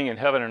essential thing in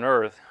heaven and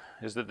earth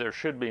is that there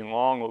should be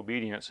long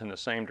obedience in the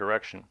same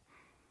direction.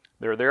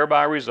 There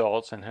thereby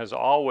results, and has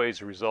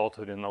always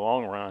resulted in the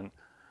long run,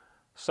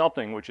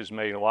 something which has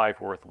made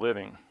life worth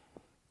living."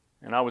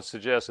 And I would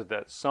suggest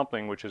that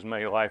something which has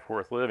made life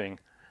worth living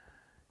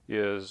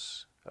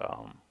is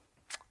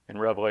in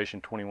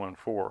Revelation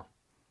 21:4.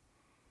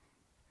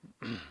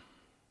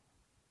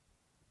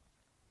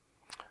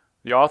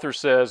 The author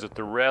says that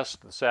the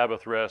rest, the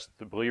Sabbath rest,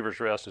 the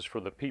believer's rest, is for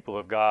the people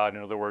of God,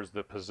 in other words,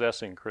 the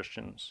possessing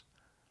Christians.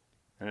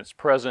 And it's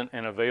present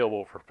and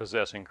available for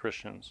possessing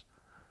Christians.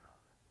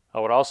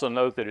 I would also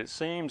note that it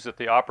seems that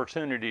the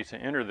opportunity to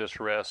enter this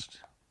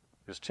rest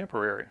is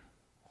temporary.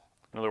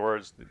 In other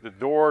words, the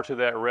door to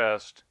that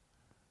rest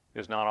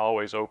is not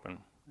always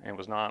open, and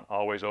was not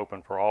always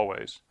open for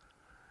always.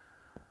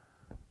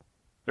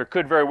 There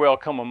could very well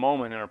come a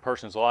moment in a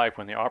person's life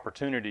when the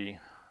opportunity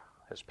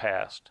has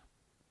passed,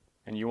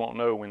 and you won't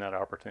know when that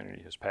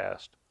opportunity has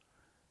passed.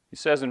 He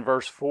says in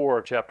verse 4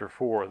 of chapter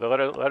 4,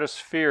 let us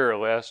fear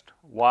lest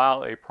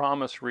while a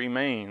promise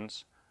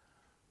remains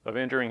of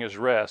entering his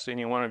rest,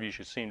 any one of you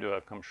should seem to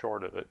have come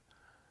short of it.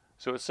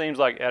 So it seems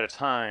like at a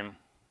time,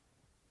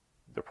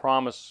 the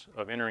promise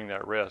of entering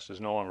that rest is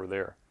no longer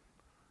there.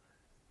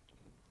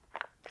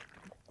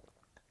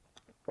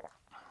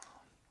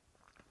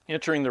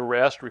 Entering the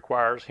rest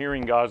requires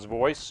hearing God's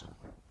voice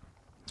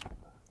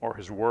or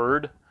his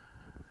word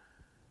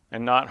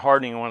and not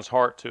hardening one's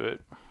heart to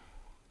it.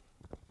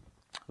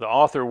 The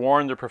author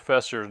warned the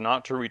professors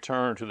not to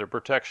return to the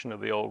protection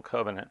of the old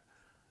covenant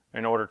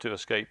in order to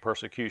escape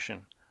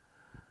persecution.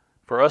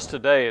 For us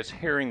today, it's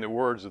hearing the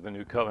words of the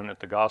new covenant,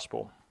 the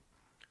gospel.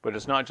 But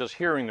it's not just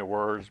hearing the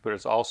words, but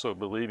it's also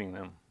believing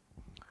them.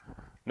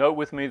 Note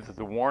with me that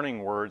the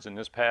warning words in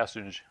this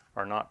passage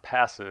are not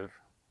passive,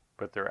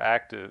 but they're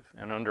active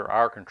and under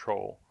our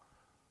control.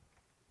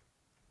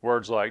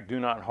 Words like do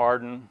not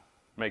harden,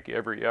 make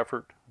every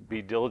effort,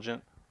 be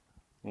diligent,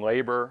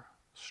 labor,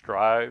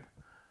 strive.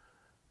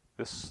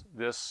 This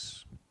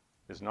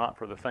is not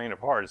for the faint of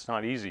heart. It's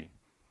not easy.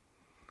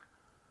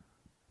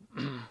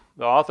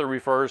 The author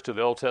refers to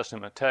the Old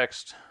Testament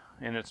text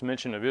and its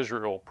mention of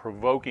Israel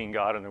provoking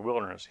God in the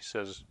wilderness. He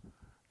says,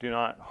 do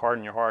not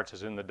harden your hearts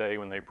as in the day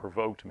when they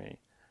provoked me.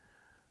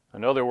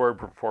 Another word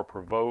for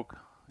provoke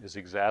is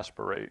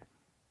exasperate.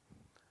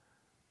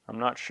 I'm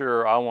not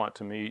sure I want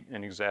to meet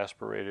an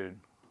exasperated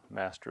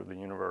master of the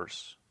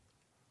universe.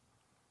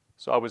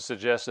 So I would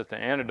suggest that the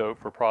antidote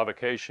for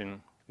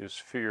provocation is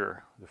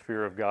fear, the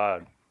fear of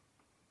God.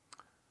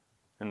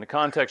 In the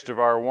context of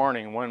our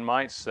warning, one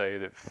might say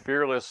that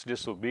fearless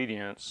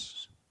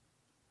disobedience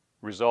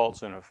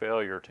results in a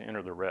failure to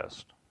enter the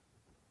rest.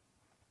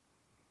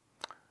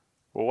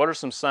 Well, what are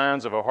some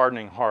signs of a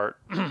hardening heart?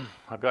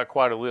 I've got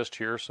quite a list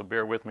here, so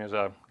bear with me as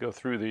I go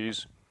through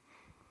these.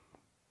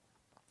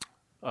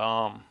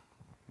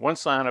 One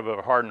sign of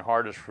a hardened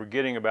heart is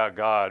forgetting about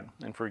God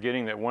and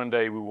forgetting that one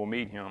day we will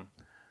meet him.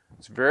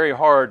 It's very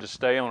hard to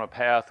stay on a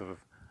path of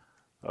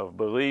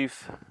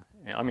unbelief,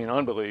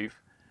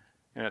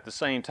 and at the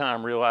same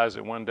time realize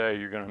that one day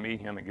you're going to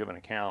meet him and give an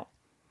account.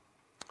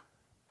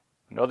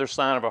 Another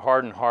sign of a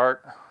hardened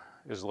heart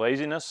is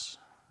laziness.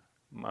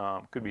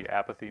 Could be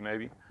apathy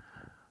maybe.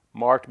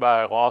 Marked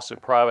by a loss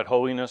of private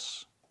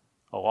holiness,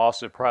 a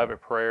loss of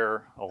private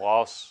prayer, a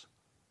loss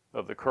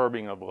of the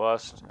curbing of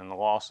lust, and the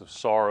loss of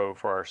sorrow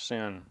for our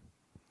sin.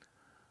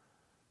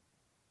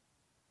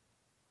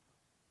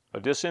 A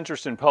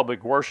disinterest in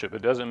public worship.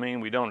 It doesn't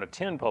mean we don't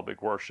attend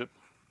public worship.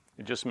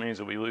 It just means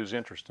that we lose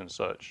interest in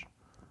such.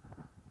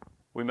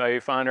 We may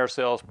find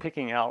ourselves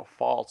picking out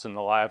faults in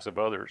the lives of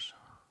others.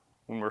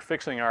 When we're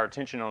fixing our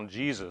attention on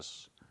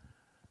Jesus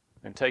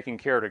and taking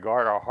care to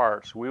guard our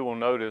hearts, we will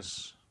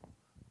notice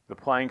the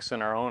planks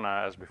in our own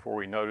eyes before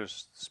we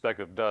notice the speck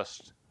of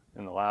dust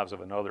in the lives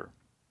of another.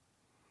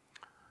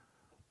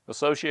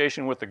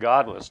 Association with the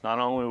godless. Not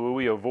only will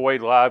we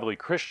avoid lively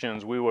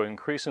Christians, we will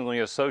increasingly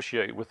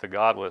associate with the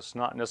godless,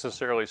 not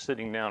necessarily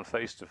sitting down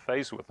face to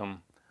face with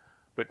them,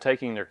 but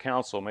taking their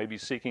counsel, maybe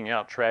seeking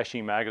out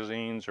trashy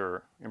magazines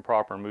or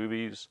improper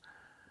movies,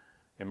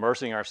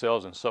 immersing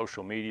ourselves in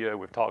social media.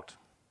 We've talked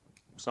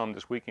some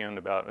this weekend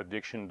about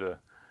addiction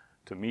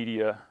to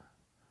media,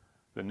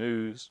 the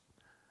news.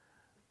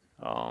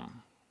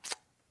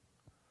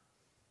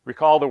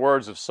 Recall the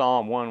words of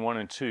Psalm 1,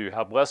 and 2.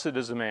 How blessed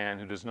is the man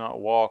who does not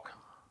walk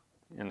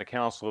in the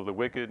counsel of the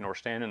wicked, nor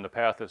stand in the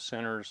path of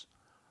sinners,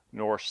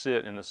 nor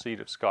sit in the seat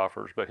of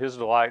scoffers. But his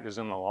delight is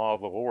in the law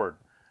of the Lord,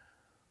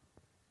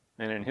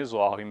 and in his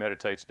law he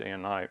meditates day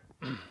and night.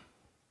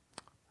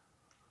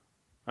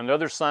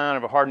 Another sign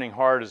of a hardening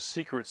heart is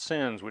secret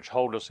sins which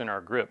hold us in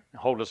their grip.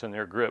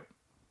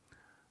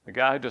 The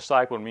guy who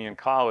discipled me in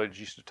college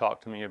used to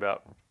talk to me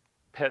about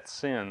pet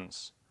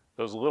sins,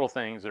 those little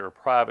things that are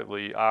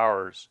privately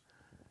ours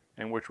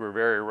and which we're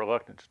very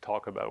reluctant to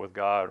talk about with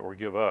God or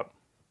give up.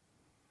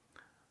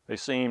 They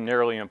seem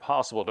nearly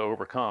impossible to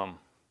overcome,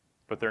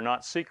 but they're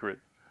not secret,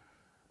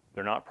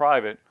 they're not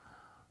private,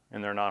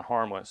 and they're not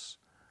harmless.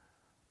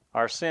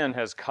 Our sin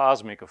has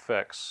cosmic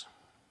effects.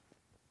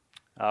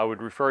 I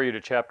would refer you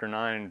to chapter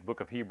 9 in the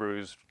book of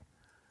Hebrews.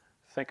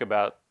 Think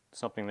about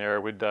something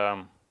there. We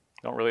don't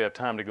really have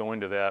time to go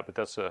into that, but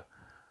that's a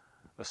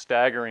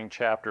staggering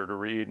chapter to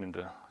read and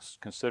to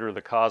consider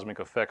the cosmic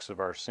effects of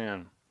our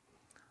sin.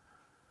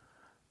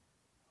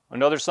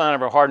 Another sign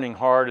of a hardening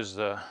heart is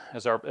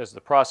as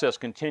the process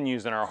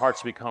continues and our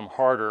hearts become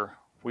harder,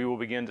 we will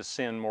begin to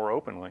sin more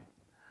openly.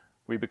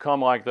 We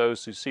become like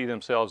those who see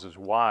themselves as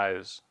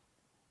wise.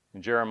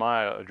 And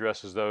Jeremiah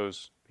addresses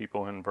those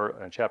people in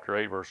chapter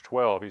 8, verse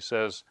 12. He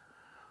says,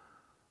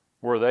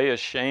 were they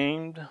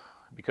ashamed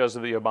because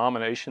of the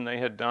abomination they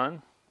had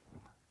done?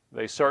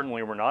 They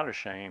certainly were not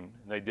ashamed.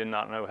 They did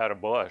not know how to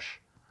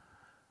blush.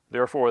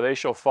 Therefore they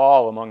shall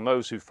fall among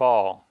those who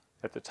fall.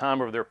 At the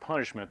time of their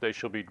punishment they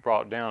shall be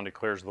brought down,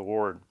 declares the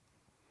Lord.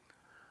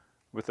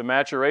 With the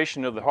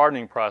maturation of the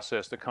hardening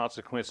process, the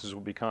consequences will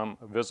become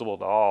visible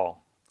to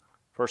all.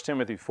 1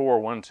 Timothy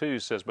 4, 1, 2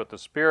 says, but the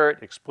Spirit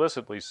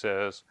explicitly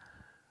says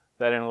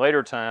that in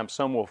later times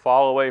some will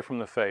fall away from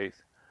the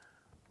faith,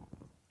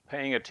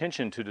 paying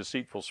attention to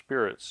deceitful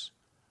spirits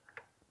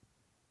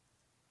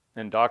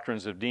and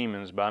doctrines of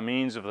demons by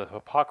means of the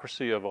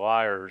hypocrisy of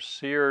liars,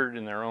 seared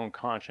in their own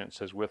conscience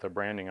as with a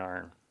branding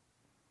iron.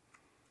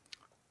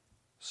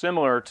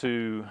 Similar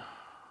to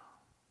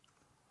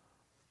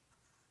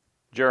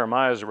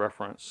Jeremiah's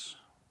reference,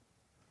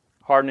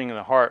 hardening in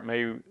the heart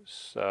may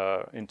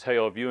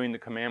entail viewing the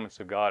commandments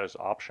of God as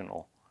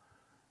optional.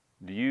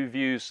 Do you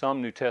view some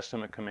New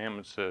Testament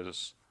commandments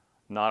as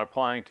not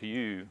applying to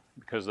you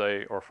because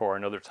they are for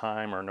another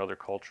time or another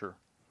culture?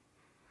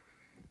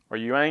 Are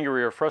you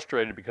angry or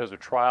frustrated because of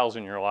trials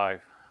in your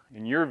life?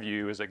 In your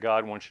view is that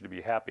God wants you to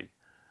be happy.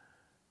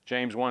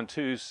 James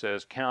 1:2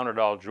 says, "Count it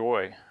all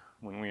joy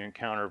when we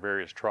encounter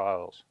various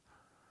trials."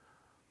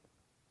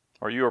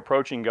 Are you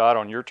approaching God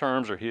on your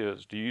terms or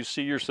His? Do you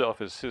see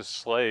yourself as His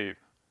slave,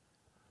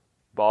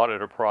 bought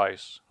at a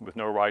price with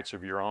no rights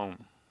of your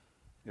own?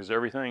 Is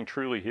everything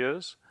truly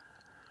His?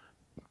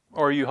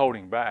 Or are you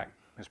holding back?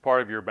 Is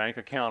part of your bank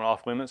account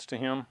off limits to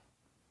Him?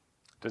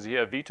 Does He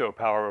have veto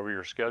power over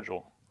your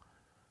schedule?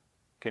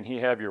 Can He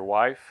have your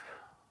wife,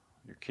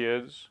 your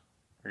kids,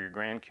 or your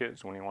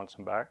grandkids when He wants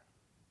them back?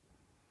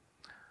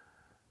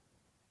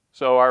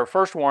 So our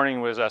first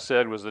warning, as I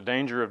said, was the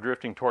danger of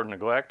drifting toward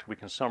neglect. We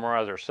can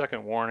summarize our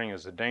second warning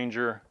as the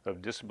danger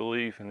of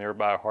disbelief and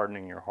thereby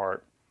hardening your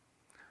heart.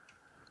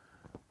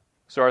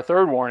 So our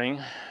third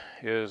warning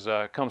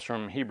comes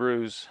from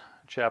Hebrews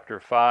chapter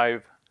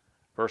 5,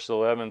 verse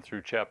 11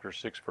 through chapter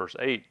 6, verse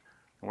 8.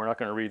 And we're not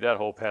going to read that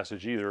whole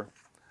passage either.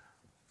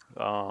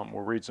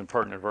 We'll read some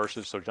pertinent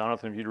verses. So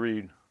Jonathan, if you'd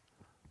read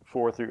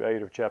 4 through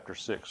 8 of chapter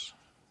 6.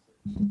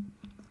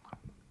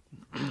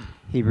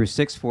 Hebrews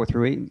 6, 4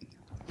 through 8.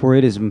 For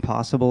it is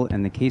impossible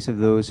in the case of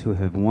those who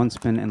have once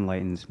been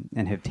enlightened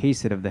and have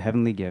tasted of the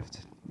heavenly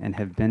gift and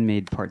have been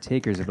made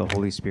partakers of the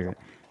Holy Spirit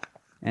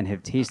and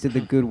have tasted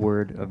the good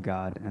word of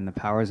God and the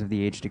powers of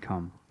the age to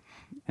come,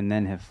 and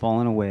then have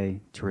fallen away,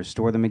 to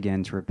restore them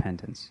again to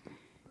repentance,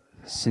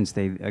 since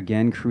they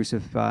again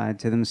crucified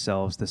to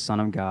themselves the Son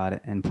of God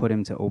and put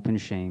him to open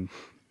shame,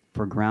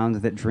 for ground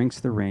that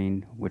drinks the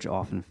rain which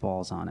often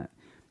falls on it,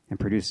 and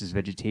produces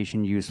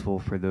vegetation useful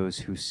for those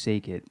who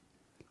sake it,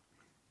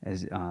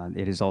 as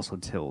it is also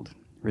tilled,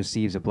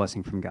 receives a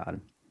blessing from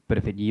God. But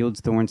if it yields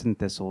thorns and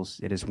thistles,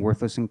 it is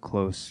worthless and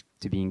close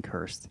to being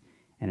cursed,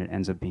 and it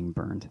ends up being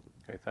burned.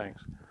 Okay,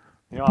 thanks.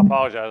 I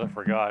apologize, I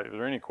forgot. If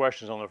there are any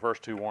questions on the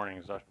first two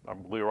warnings, I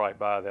blew right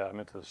by that. I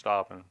meant to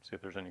stop and see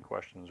if there's any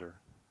questions or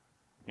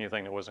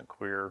anything that wasn't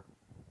clear.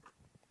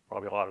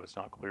 Probably a lot of it's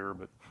not clear,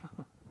 but...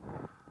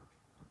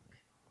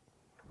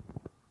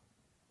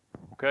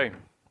 Okay,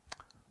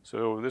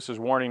 so this is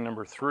warning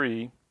number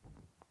 3.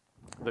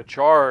 The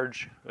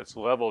charge that's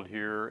leveled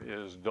here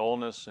is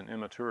dullness and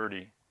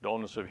immaturity,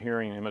 dullness of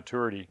hearing and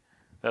immaturity.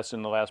 That's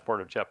in the last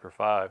part of chapter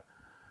 5.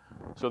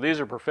 So these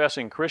are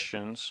professing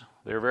Christians.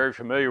 They're very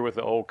familiar with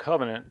the Old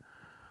Covenant,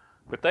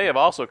 but they have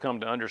also come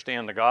to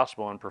understand the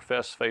gospel and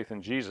profess faith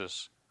in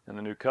Jesus and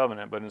the New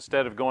Covenant. But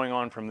instead of going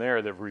on from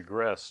there, they've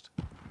regressed.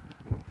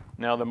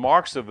 Now, the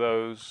marks of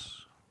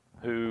those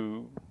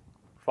who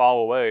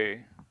fall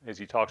away, as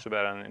he talks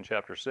about in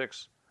chapter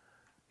 6,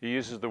 he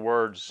uses the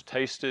words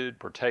tasted,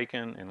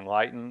 partaken,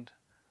 enlightened.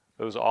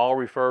 Those all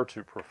refer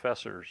to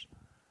professors,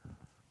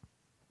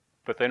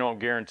 but they don't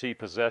guarantee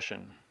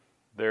possession.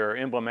 They're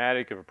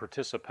emblematic of a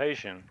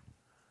participation,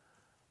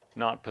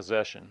 not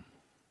possession.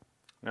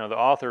 Now, the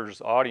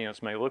author's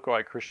audience may look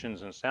like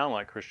Christians and sound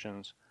like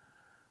Christians,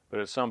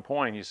 but at some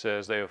point, he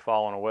says, they have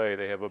fallen away.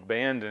 They have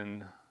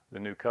abandoned the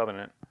New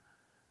Covenant.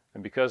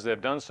 And because they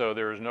have done so,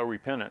 there is no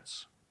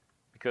repentance,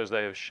 because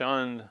they have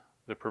shunned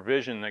the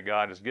provision that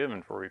God has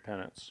given for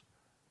repentance,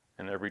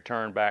 and they've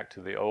returned back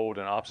to the old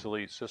and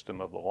obsolete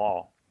system of the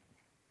law.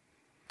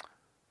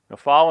 Now,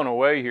 fallen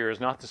away here is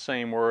not the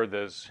same word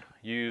that's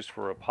used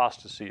for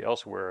apostasy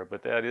elsewhere,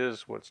 but that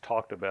is what's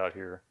talked about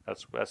here.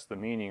 That's the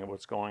meaning of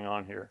what's going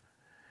on here.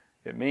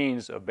 It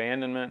means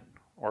abandonment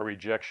or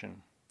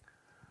rejection.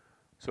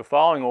 So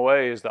falling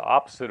away is the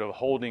opposite of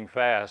holding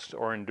fast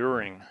or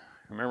enduring.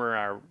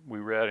 Remember we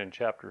read in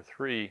chapter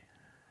 3,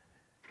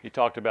 he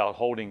talked about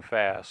holding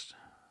fast.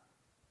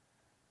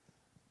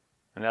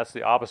 And that's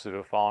the opposite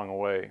of falling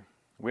away.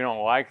 We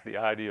don't like the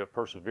idea of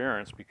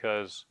perseverance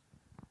because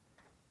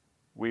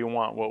we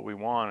want what we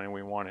want and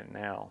we want it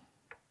now.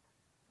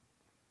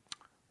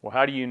 Well,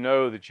 how do you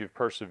know that you've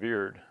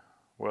persevered?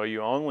 Well,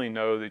 you only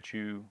know that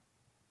you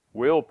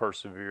will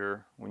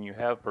persevere when you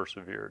have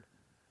persevered.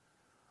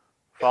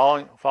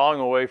 Falling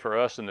away for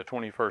us in the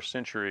 21st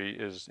century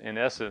is, in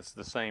essence,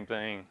 the same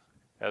thing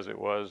as it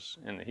was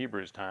in the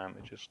Hebrews' time.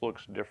 It just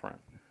looks different.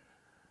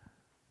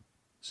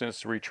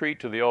 Since the retreat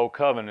to the old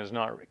covenant is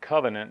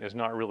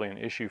not really an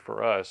issue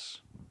for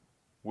us,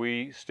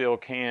 we still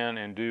can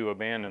and do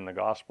abandon the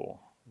gospel,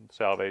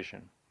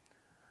 salvation.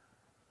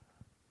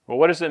 Well,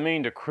 what does it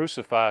mean to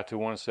crucify to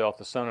oneself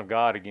the Son of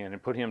God again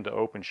and put him to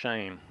open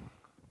shame?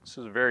 This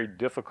is very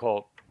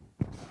difficult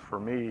for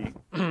me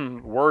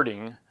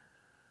wording.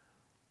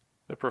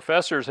 The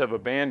professors have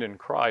abandoned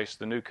Christ,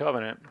 the new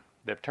covenant.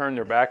 They've turned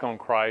their back on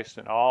Christ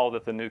and all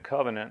that the new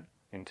covenant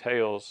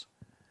entails.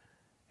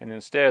 And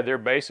instead, they're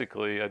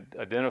basically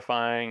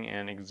identifying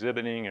and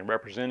exhibiting and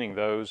representing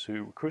those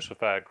who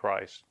crucified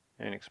Christ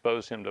and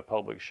exposed him to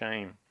public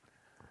shame.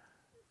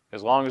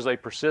 As long as they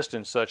persist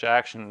in such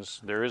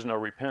actions, there is no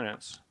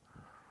repentance.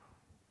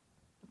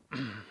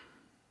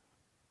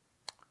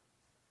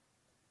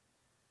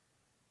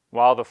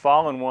 While the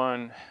fallen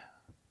one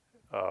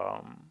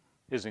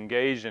is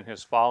engaged in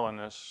his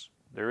fallenness,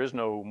 there is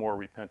no more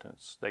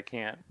repentance.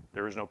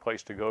 There is no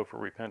place to go for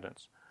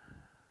repentance.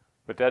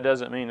 But that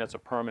doesn't mean that's a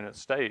permanent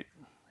state.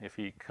 If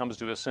he comes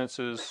to his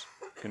senses,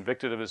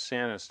 convicted of his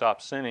sin, and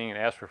stops sinning and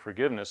asks for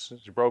forgiveness,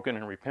 is broken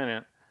and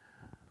repentant,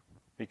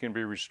 he can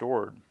be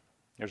restored.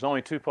 There's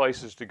only two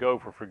places to go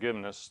for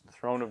forgiveness: the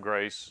throne of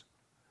grace,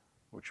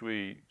 which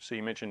we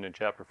see mentioned in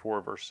chapter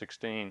 4, verse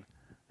 16,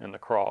 and the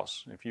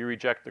cross. If you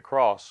reject the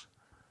cross,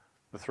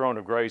 the throne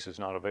of grace is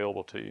not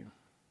available to you.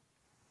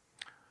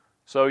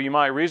 So you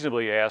might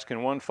reasonably ask,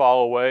 can one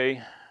fall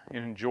away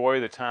and enjoy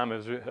the time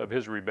of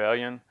his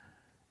rebellion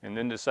and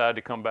then decide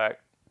to come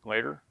back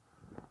later?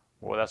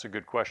 Well, that's a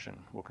good question.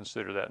 We'll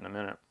consider that in a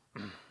minute.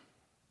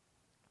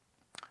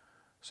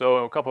 So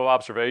a couple of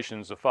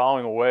observations. The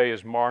falling away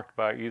is marked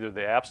by either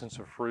the absence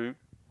of fruit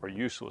or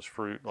useless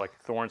fruit, like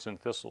thorns and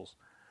thistles.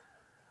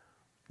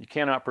 You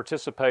cannot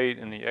participate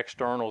in the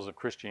externals of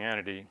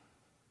Christianity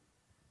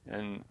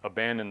and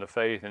abandon the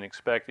faith and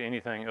expect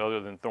anything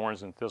other than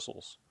thorns and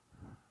thistles,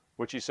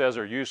 which he says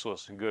are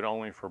useless and good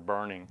only for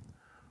burning.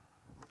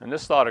 And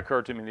this thought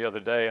occurred to me the other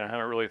day, and I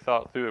haven't really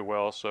thought through it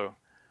well, so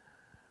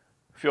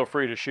feel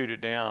free to shoot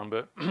it down.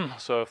 But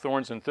so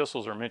thorns and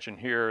thistles are mentioned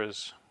here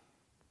as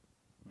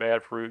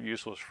bad fruit,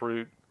 useless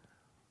fruit.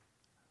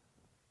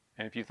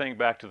 And if you think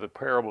back to the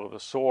parable of the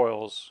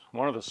soils,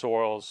 one of the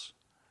soils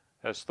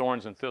has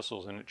thorns and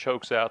thistles, and it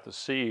chokes out the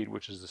seed,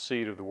 which is the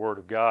seed of the Word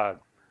of God.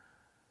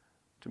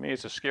 To me,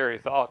 it's a scary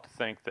thought to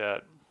think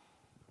that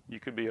you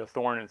could be a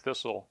thorn and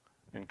thistle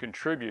and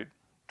contribute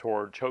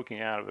toward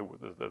choking out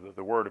of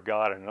the Word of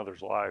God in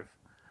another's life.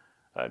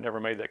 I'd never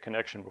made that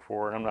connection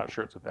before, and I'm not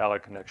sure it's a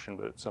valid connection,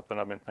 but it's something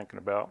I've been thinking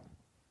about.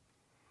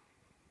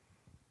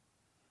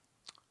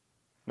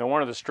 Now,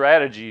 one of the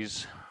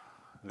strategies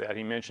that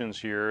he mentions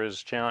here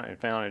is found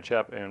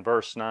in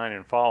verse 9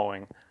 and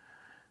following.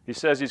 He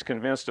says he's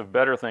convinced of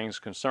better things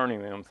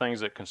concerning them,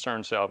 things that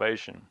concern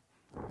salvation.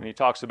 And he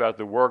talks about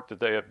the work that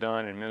they have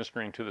done in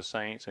ministering to the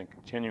saints and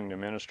continuing to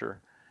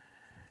minister.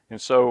 And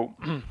so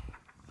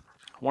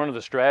one of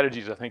the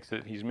strategies I think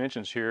that he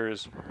mentions here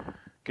is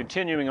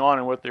continuing on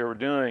in what they were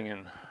doing.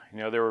 And,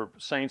 there were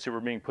saints who were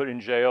being put in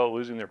jail,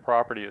 losing their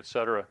property,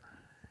 etc.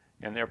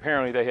 And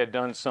apparently they had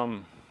done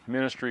some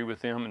ministry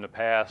with them in the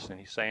past, and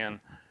he's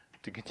saying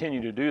to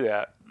continue to do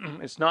that.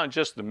 It's not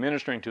just the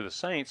ministering to the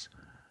saints,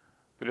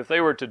 but if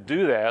they were to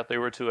do that, they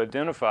were to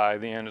identify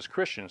then as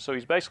Christians. So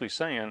he's basically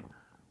saying,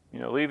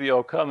 leave the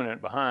old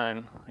covenant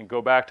behind and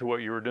go back to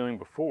what you were doing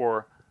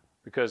before,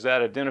 because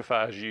that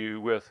identifies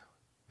you with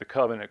the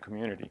covenant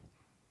community.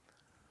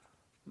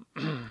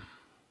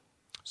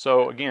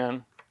 So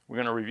again, we're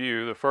going to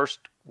review. The first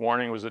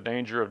warning was the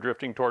danger of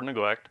drifting toward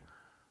neglect.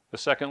 The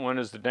second one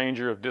is the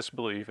danger of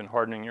disbelief and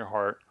hardening your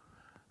heart.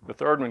 The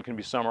third one can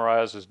be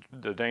summarized as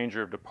the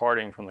danger of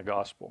departing from the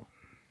gospel.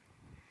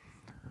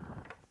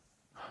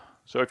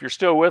 So if you're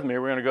still with me,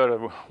 we're going to go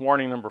to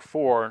warning number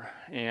 4.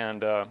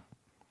 And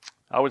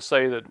I would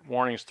say that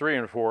warnings 3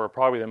 and 4 are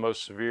probably the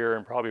most severe,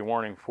 and probably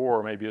warning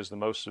 4 maybe is the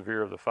most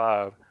severe of the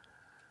 5.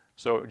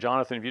 So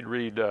Jonathan, if you'd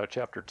read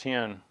chapter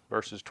 10,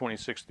 verses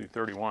 26 through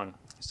 31.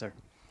 Yes, sir.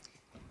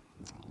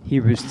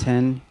 Hebrews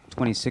 10,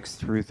 26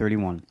 through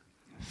 31.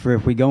 For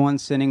if we go on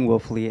sinning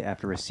willfully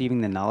after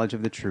receiving the knowledge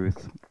of the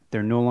truth,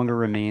 there no longer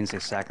remains a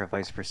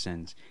sacrifice for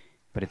sins,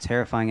 but a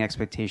terrifying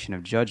expectation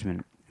of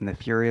judgment and the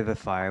fury of the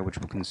fire which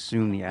will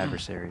consume the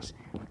adversaries.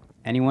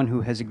 Anyone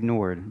who has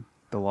ignored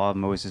the law of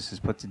Moses is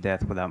put to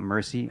death without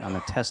mercy on the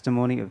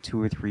testimony of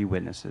 2 or 3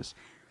 witnesses.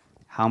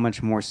 How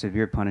much more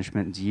severe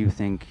punishment do you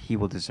think he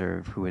will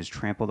deserve who has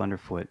trampled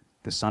underfoot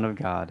the Son of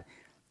God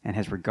and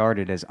has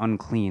regarded as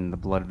unclean the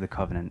blood of the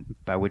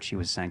covenant by which he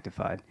was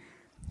sanctified,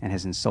 and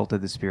has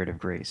insulted the Spirit of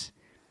grace?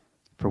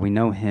 For we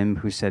know him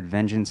who said,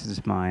 "Vengeance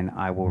is mine,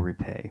 I will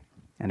repay."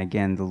 And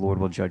again, the Lord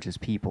will judge his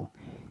people.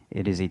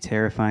 It is a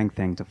terrifying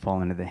thing to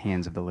fall into the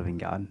hands of the living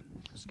God.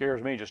 It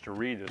scares me just to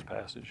read this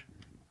passage.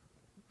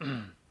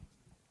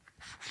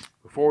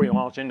 Before we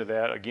launch into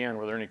that, again,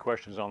 were there any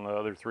questions on the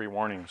other 3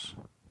 warnings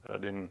that I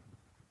didn't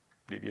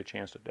give you a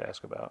chance to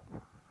ask about?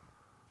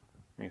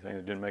 Anything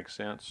that didn't make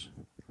sense?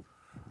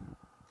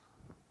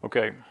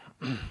 Okay.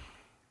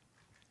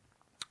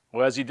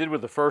 Well, as he did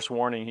with the first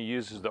warning, he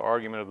uses the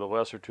argument of the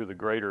lesser to the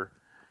greater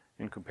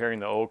in comparing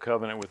the old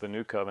covenant with the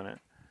new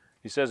covenant.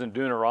 He says in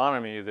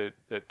Deuteronomy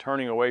that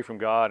turning away from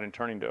God and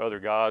turning to other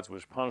gods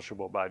was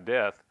punishable by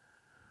death.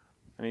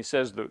 And he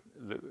says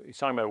he's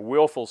talking about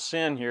willful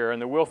sin here,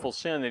 and the willful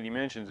sin that he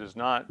mentions is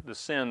not the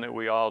sin that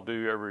we all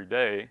do every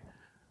day,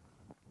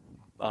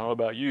 I don't know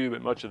about you,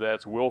 but much of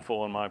that's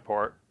willful on my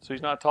part. So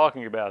he's not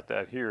talking about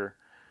that here.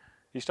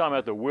 He's talking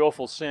about the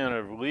willful sin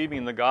of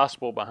leaving the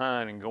gospel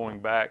behind and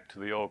going back to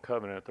the old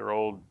covenant,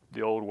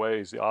 the old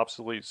ways, the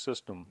obsolete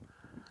system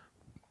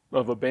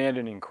of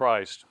abandoning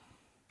Christ.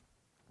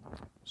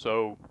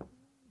 So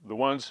the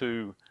ones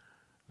who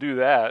do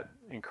that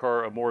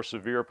incur a more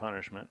severe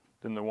punishment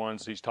than the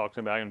ones he's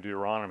talking about in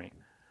Deuteronomy.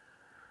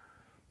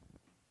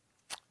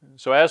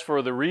 So as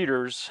for the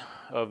readers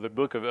of the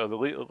book of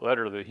the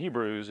letter of the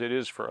Hebrews, it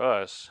is for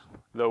us,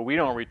 though we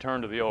don't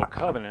return to the old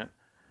covenant,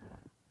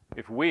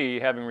 if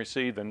we, having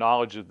received the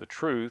knowledge of the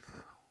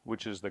truth,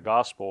 which is the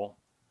gospel,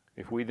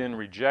 if we then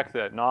reject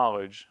that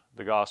knowledge,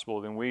 the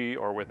gospel, then we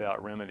are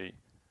without remedy.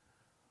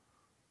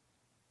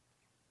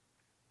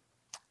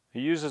 He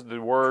uses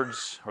the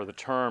words or the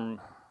term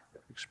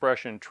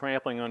expression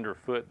trampling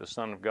underfoot the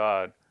Son of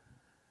God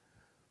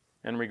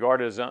and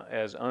regarded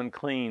as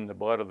unclean the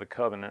blood of the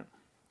covenant.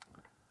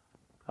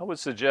 I would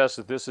suggest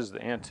that this is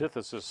the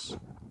antithesis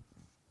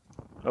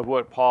of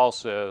what Paul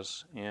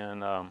says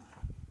in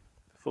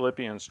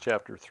Philippians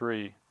chapter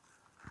 3.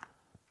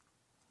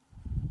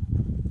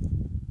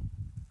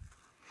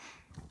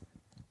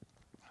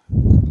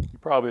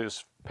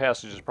 This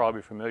passage is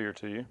probably familiar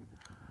to you.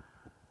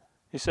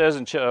 He says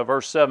in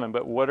verse 7,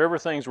 "But whatever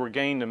things were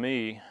gained to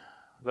me,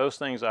 those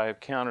things I have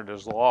counted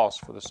as loss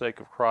for the sake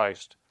of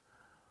Christ.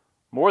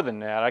 More than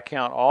that, I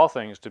count all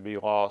things to be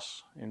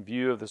loss in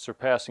view of the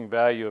surpassing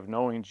value of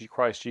knowing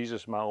Christ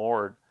Jesus my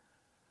Lord,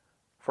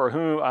 for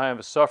whom I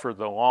have suffered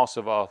the loss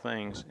of all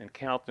things, and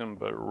count them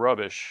but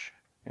rubbish,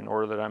 in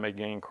order that I may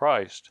gain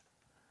Christ."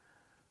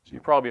 So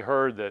you probably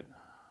heard that,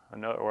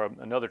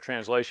 another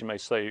translation may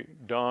say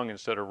dung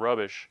instead of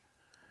rubbish.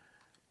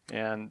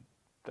 And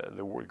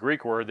the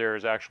Greek word there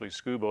is actually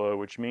skubala,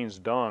 which means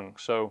dung.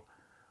 So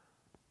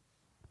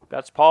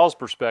that's Paul's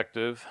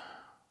perspective.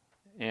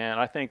 And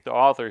I think the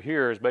author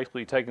here is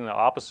basically taking the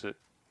opposite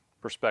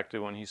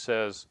perspective when he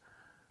says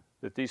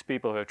that these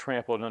people have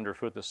trampled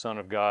underfoot the Son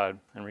of God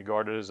and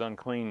regarded as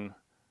unclean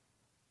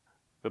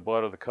the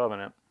blood of the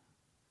covenant.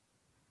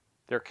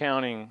 They're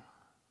counting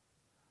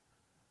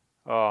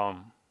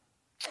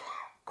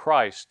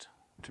Christ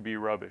to be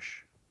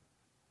rubbish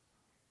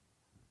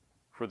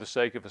for the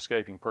sake of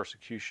escaping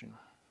persecution.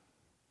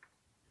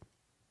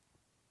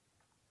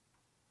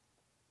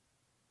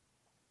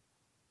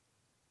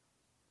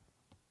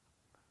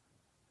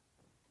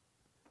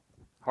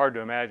 Hard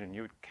to imagine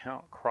you would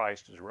count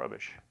Christ as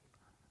rubbish,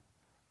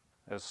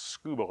 as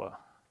skubala.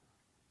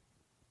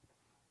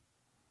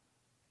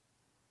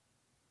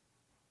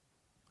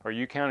 Are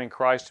you counting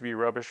Christ to be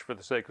rubbish for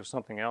the sake of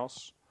something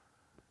else?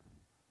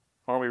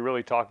 Aren't we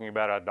really talking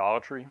about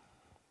idolatry,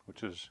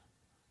 which is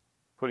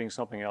putting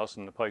something else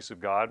in the place of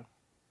God?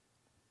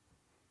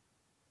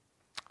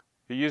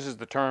 He uses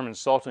the term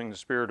insulting the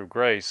Spirit of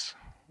grace.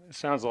 It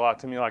sounds a lot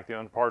to me like the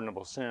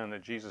unpardonable sin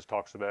that Jesus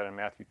talks about in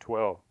Matthew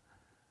 12,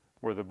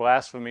 where the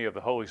blasphemy of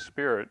the Holy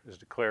Spirit is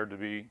declared to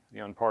be the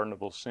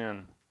unpardonable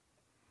sin.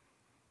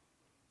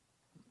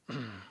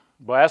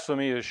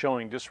 Blasphemy is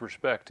showing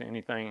disrespect to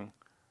anything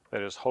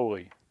that is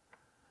holy.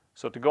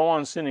 So to go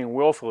on sinning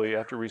willfully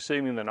after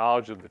receiving the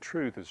knowledge of the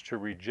truth is to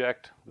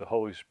reject the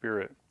Holy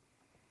Spirit.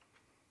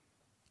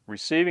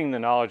 Receiving the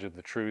knowledge of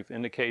the truth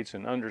indicates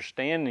an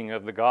understanding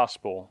of the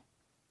gospel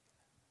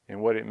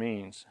and what it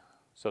means.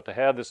 So to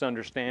have this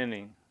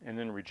understanding and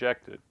then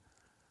reject it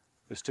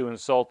is to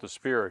insult the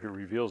Spirit who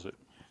reveals it.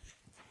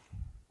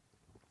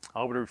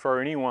 I would refer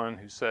anyone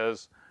who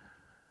says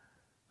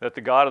that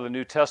the God of the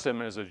New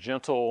Testament is a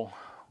gentle,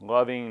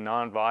 loving,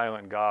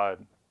 nonviolent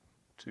God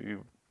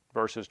to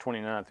verses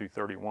 29 through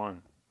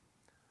 31.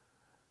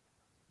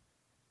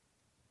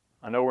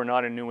 I know we're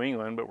not in New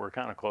England, but we're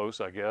kind of close,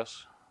 I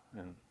guess.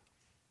 And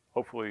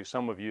hopefully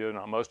some of you,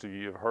 not most of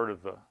you, have heard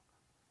of a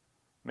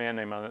man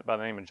by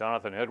the name of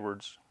Jonathan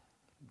Edwards,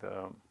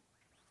 the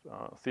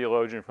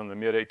theologian from the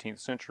mid-18th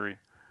century.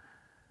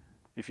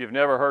 If you've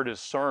never heard his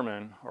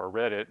sermon or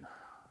read it,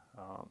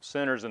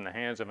 Sinners in the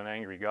Hands of an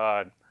Angry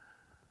God,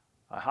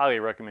 I highly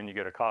recommend you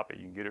get a copy.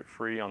 You can get it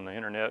free on the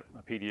internet,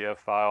 a PDF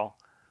file.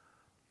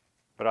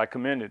 But I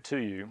commend it to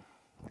you.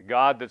 The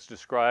God that's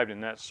described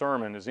in that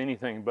sermon is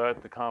anything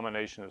but the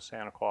combination of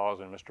Santa Claus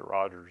and Mr.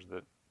 Rogers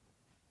that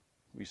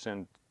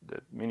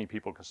many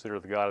people consider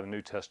the God of the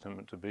New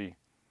Testament to be.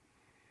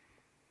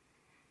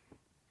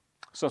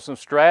 So some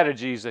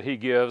strategies that he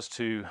gives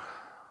to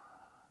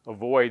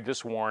avoid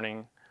this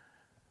warning.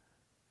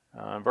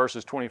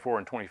 Verses 24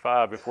 and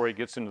 25, before he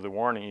gets into the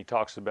warning, he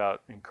talks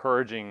about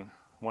encouraging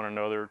one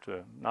another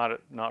to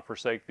not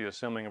forsake the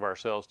assembling of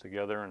ourselves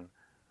together, and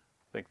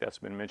I think that's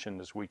been mentioned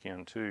this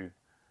weekend too.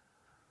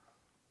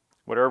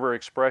 Whatever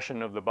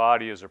expression of the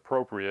body is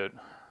appropriate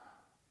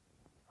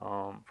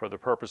for the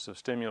purpose of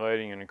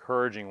stimulating and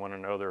encouraging one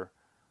another,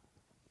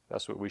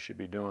 that's what we should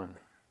be doing.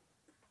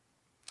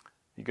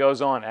 He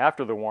goes on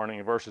after the warning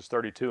in verses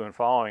 32 and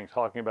following,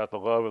 talking about the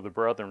love of the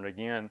brethren,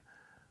 again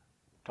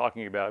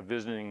talking about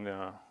visiting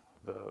the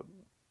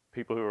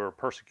people who are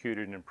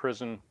persecuted in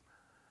prison,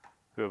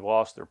 who have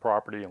lost their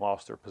property and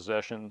lost their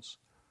possessions.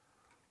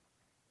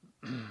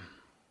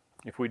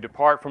 If we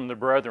depart from the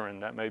brethren,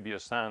 that may be a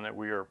sign that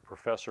we are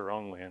professor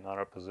only and not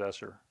a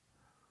possessor.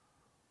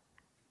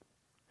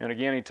 And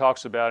again, he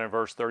talks about in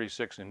verse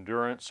 36,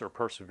 endurance or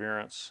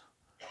perseverance.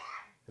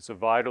 It's a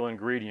vital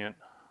ingredient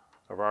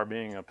of our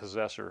being a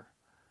possessor.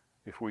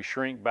 If we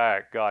shrink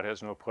back, God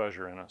has no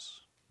pleasure in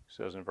us, he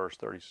says in verse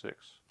 36.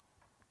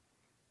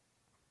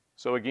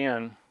 So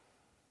again,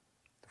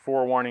 the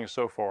four warnings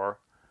so far: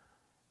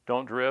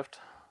 don't drift,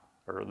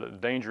 or the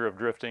danger of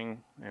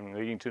drifting and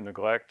leading to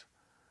neglect,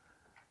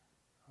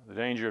 the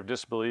danger of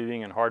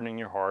disbelieving and hardening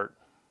your heart,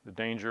 the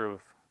danger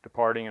of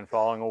departing and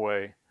falling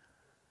away.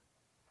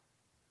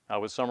 I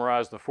would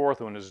summarize the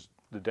fourth one as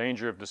the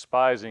danger of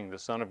despising the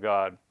Son of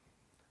God,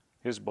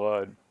 his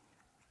blood,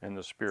 and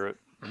the Spirit.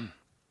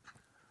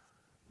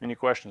 Any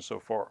questions so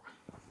far?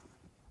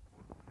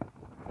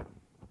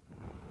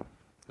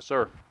 Yes,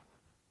 sir.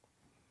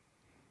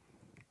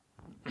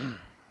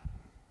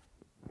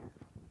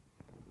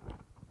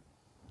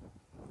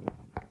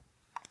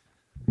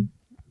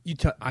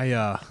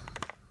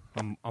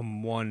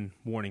 I'm one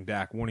warning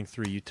back. Warning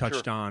 3, you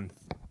touched on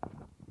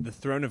the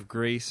throne of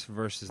grace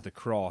versus the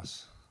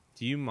cross.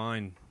 Do you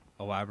mind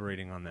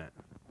elaborating on that?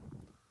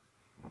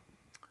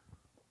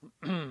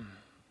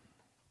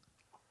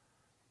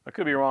 I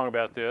could be wrong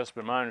about this,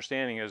 but my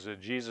understanding is that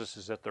Jesus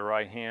is at the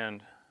right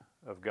hand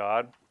of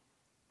God,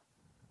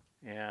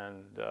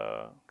 and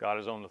God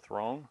is on the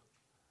throne,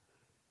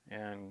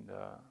 and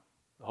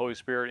the Holy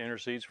Spirit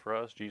intercedes for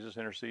us. Jesus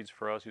intercedes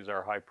for us. He's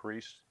our high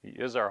priest. He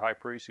is our high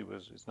priest.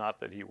 It's not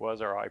that he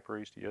was our high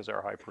priest. He is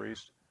our high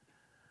priest.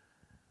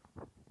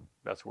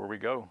 That's where we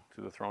go,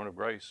 to the throne of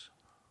grace.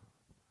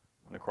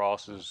 And the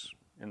cross is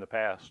in the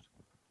past.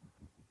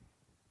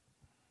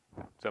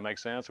 Does that make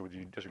sense, or would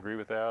you disagree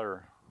with that?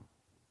 Or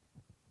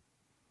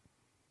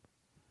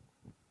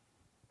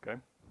okay.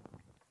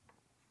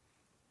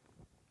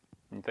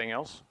 Anything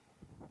else?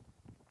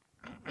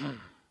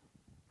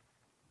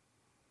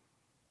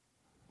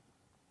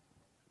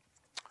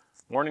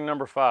 Warning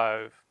number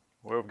 5.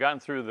 We've gotten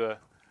through the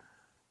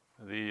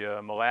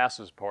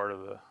molasses part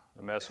of the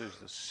message,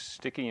 the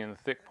sticky and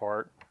thick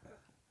part,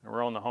 and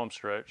we're on the home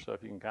stretch. So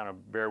if you can kind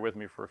of bear with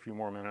me for a few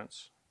more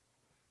minutes.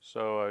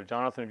 So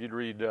Jonathan, if you'd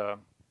read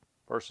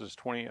verses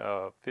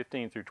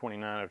 15 through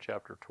 29 of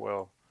chapter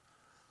 12,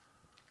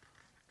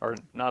 or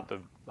not the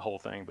whole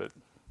thing, but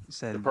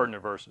the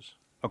pertinent verses.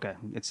 Okay,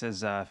 it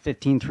says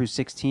 15 through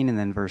 16 and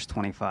then verse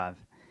 25.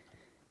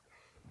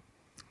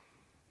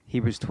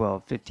 Hebrews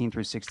 12, 15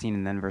 through 16,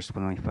 and then verse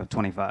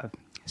 25.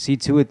 See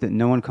to it that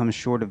no one comes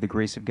short of the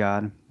grace of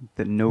God,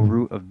 that no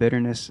root of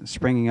bitterness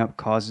springing up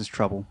causes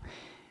trouble,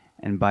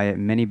 and by it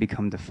many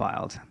become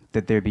defiled,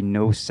 that there be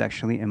no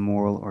sexually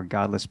immoral or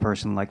godless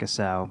person like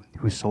Esau,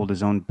 who sold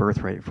his own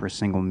birthright for a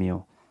single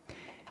meal.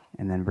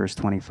 And then verse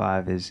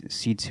 25 is,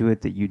 see to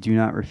it that you do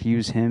not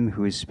refuse him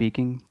who is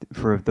speaking,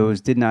 for if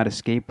those did not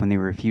escape when they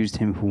refused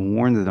him who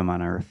warned them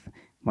on earth,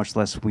 much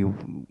less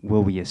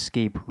will we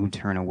escape who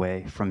turn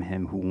away from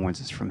him who warns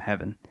us from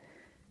heaven.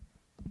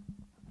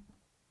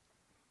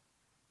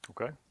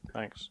 Okay,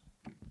 thanks.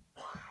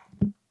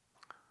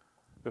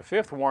 The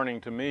fifth warning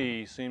to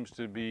me seems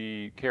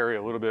to carry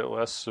a little bit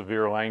less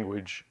severe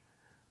language,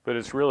 but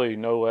it's really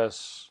no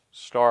less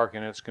stark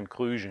in its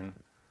conclusion,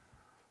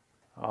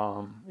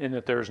 in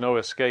that there's no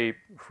escape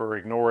for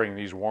ignoring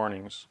these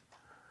warnings.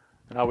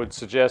 And I would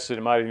suggest that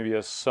it might even be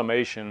a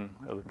summation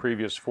of the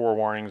previous 4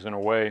 warnings in a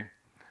way.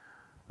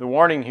 The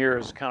warning here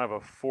is kind of a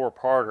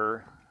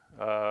 4-parter,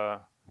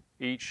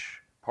 each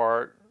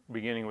part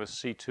beginning with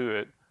see to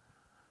it.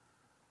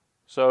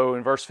 So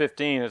in verse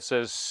 15 it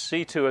says,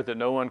 see to it that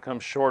no one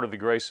comes short of the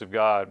grace of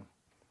God.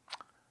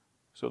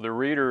 So the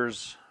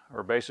readers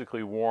are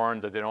basically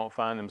warned that they don't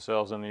find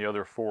themselves in the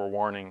other 4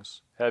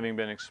 warnings, having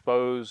been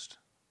exposed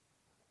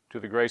to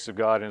the grace of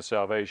God in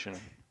salvation,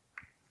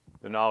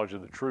 the knowledge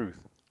of the truth.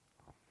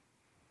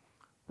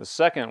 The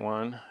second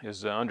one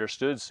is the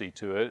understood see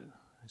to it.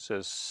 He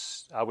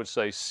says, I would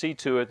say, see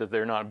to it that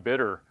they're not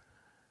bitter.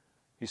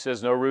 He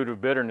says, no root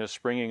of bitterness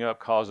springing up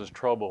causes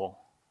trouble.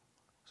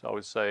 So I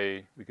would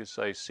say, we could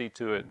say, see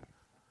to it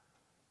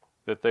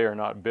that they are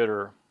not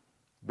bitter.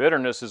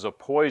 Bitterness is a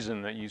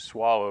poison that you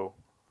swallow,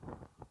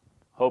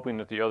 hoping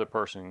that the other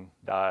person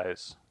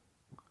dies.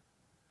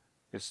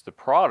 It's the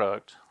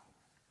product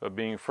of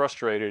being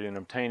frustrated in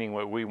obtaining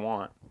what we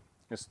want.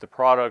 It's the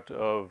product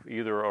of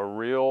either a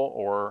real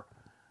or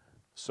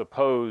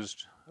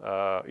supposed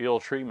ill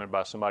treatment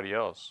by somebody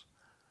else.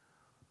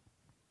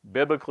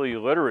 Biblically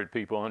literate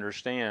people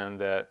understand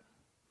that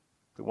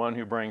the one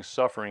who brings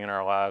suffering in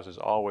our lives is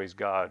always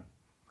God.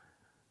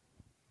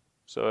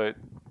 So it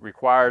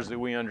requires that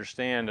we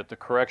understand that the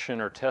correction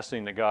or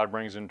testing that God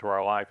brings into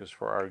our life is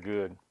for our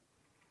good.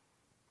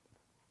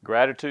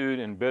 Gratitude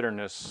and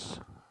bitterness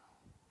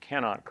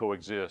cannot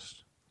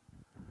coexist.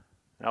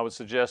 And I would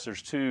suggest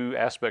there's 2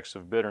 aspects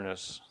of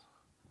bitterness.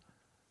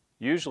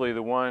 Usually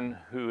the one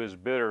who is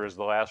bitter is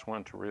the last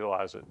one to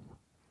realize it.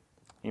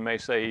 He may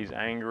say he's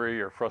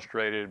angry or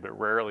frustrated, but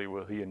rarely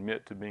will he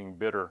admit to being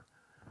bitter.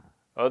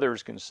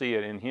 Others can see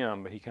it in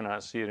him, but he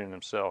cannot see it in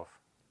himself.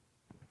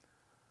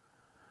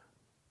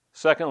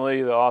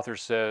 Secondly, the author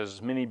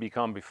says many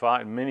become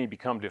defiled.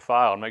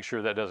 Make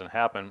sure that doesn't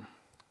happen.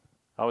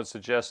 I would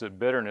suggest that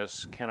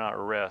bitterness cannot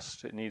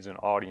rest. It needs an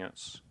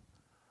audience.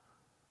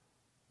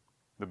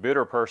 The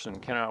bitter person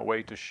cannot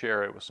wait to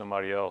share it with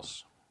somebody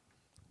else.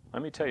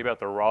 Let me tell you about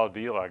the raw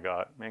deal I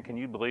got. Man, can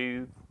you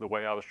believe the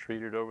way I was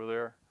treated over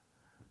there?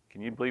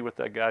 Can you believe what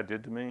that guy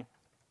did to me?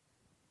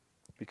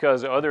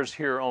 Because others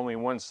hear only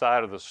one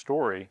side of the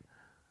story,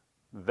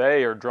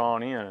 they are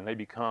drawn in and they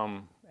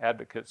become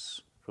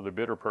advocates for the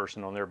bitter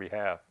person on their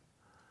behalf.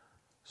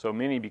 So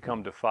many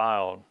become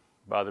defiled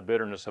by the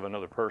bitterness of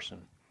another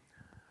person.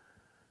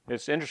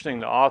 It's interesting,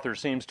 the author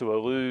seems to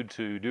allude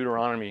to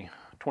Deuteronomy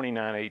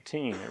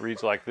 29:18. It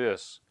reads like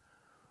this: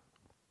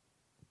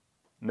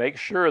 "Make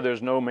sure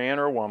there's no man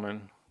or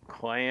woman,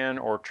 clan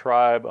or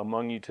tribe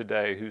among you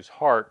today whose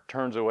heart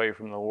turns away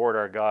from the Lord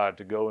our God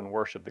to go and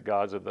worship the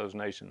gods of those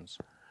nations.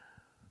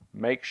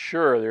 Make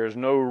sure there is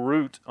no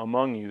root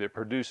among you that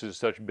produces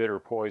such bitter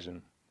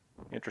poison."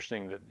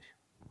 Interesting that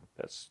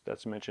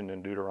that's mentioned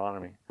in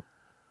Deuteronomy.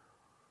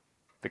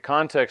 The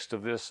context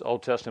of this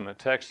Old Testament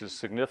text is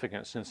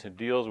significant since it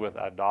deals with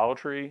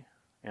idolatry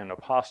and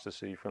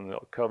apostasy from the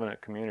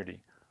covenant community.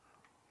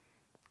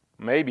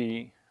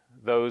 Maybe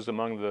those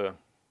among the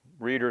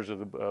readers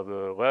of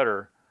the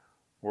letter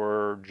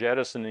were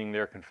jettisoning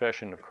their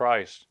confession of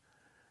Christ,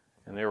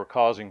 and they were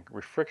causing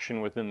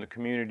friction within the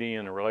community,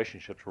 and the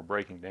relationships were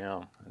breaking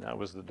down. And that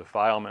was the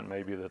defilement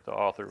maybe that the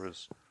author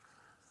was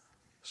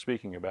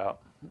speaking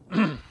about.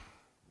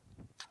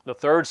 The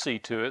third, see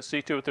to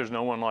it there's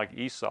no one like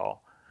Esau.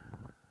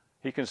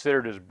 He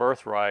considered his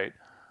birthright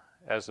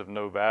as of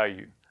no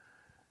value.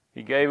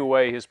 He gave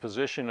away his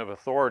position of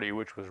authority,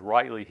 which was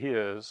rightly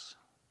his,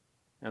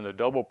 and the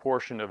double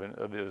portion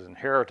of his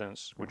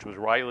inheritance, which was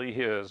rightly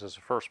his as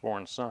a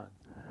firstborn son.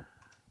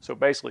 So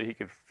basically he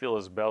could fill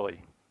his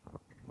belly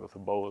with a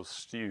bowl of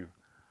stew.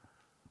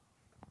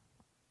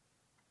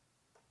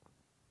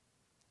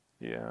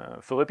 Yeah,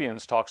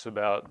 Philippians talks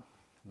about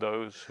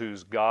those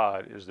whose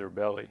God is their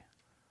belly.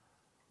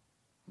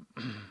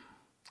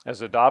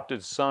 As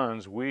adopted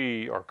sons,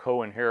 we are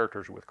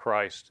co-inheritors with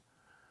Christ.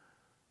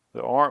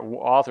 The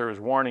author is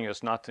warning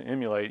us not to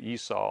emulate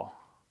Esau,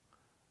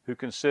 who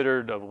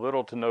considered of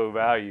little to no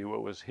value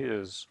what was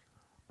his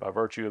by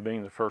virtue of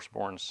being the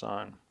firstborn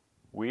son.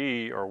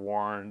 We are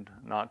warned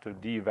not to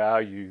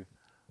devalue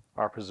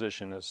our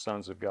position as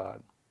sons of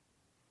God.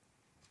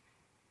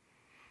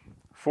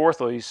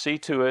 Fourthly, see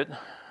to it,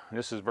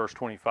 this is verse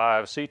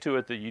 25, see to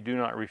it that you do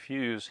not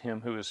refuse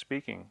him who is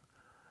speaking.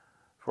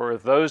 For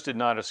if those did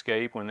not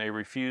escape when they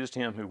refused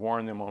him who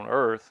warned them on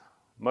earth,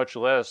 much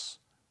less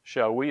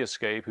shall we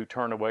escape who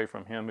turn away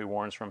from him who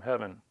warns from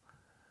heaven.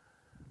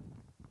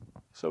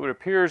 So it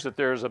appears that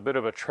there's a bit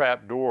of a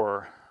trap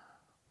door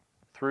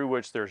through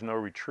which there's no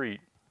retreat.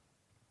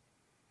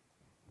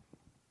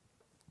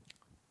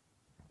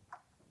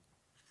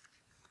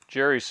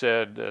 Jerry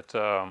said that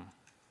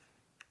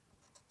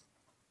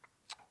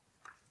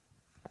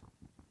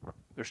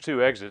there's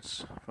two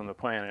exits from the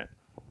planet,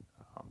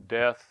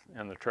 death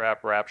and the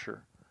trap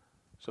rapture.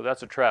 So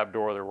that's a trap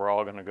door that we're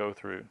all going to go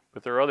through.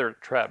 But there are other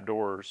trap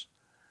doors.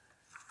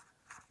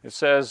 It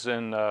says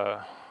in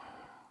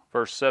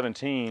verse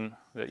 17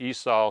 that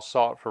Esau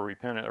sought for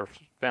repentance, or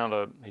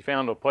he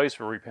found a place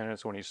for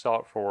repentance when he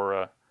sought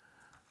for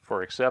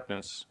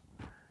acceptance.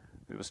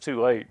 It was too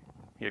late.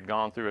 He had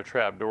gone through a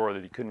trap door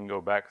that he couldn't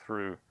go back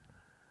through.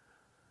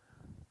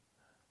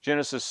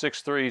 Genesis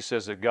 6:3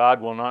 says that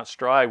God will not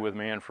strive with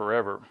man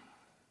forever.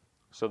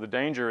 So the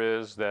danger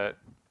is that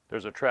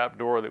there's a trap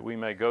door that we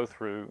may go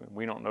through, and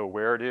we don't know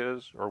where it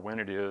is or when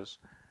it is,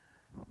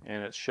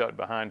 and it's shut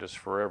behind us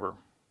forever.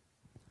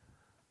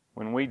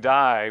 When we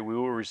die, we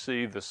will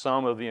receive the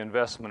sum of the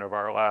investment of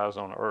our lives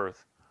on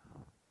earth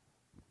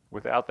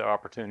without the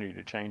opportunity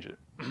to change it.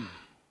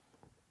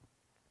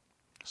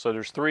 So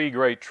there's three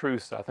great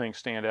truths I think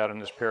stand out in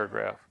this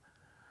paragraph.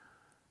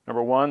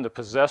 Number one, the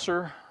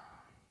possessor,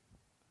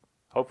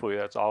 hopefully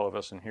that's all of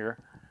us in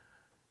here,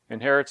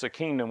 inherits a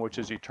kingdom which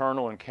is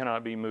eternal and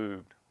cannot be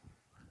moved.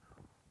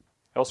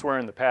 Elsewhere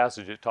in the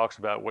passage, it talks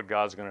about what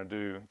God's going to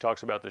do. It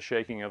talks about the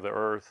shaking of the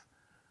earth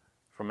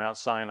from Mount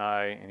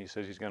Sinai, and he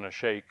says he's going to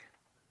shake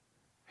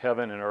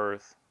heaven and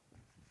earth,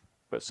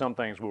 but some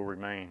things will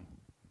remain.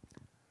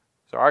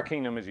 So our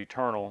kingdom is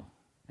eternal,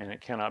 and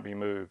it cannot be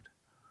moved.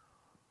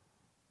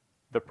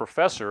 The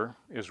professor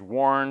is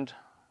warned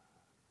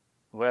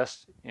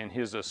lest in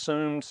his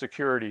assumed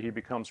security he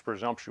becomes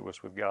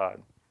presumptuous with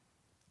God.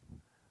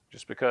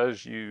 Just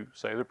because you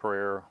say the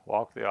prayer,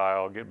 walk the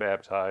aisle, get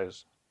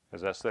baptized,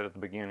 as I said at the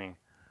beginning,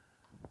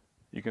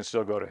 you can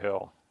still go to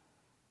hell.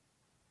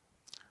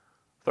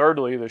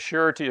 Thirdly, the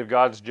surety of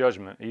God's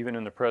judgment, even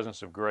in the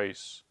presence of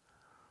grace.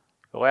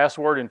 The last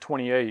word in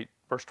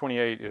verse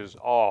 28 is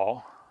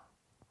all.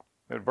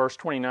 But verse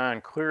 29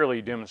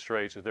 clearly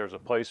demonstrates that there's a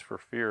place for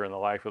fear in the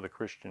life of the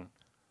Christian.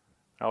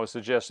 I would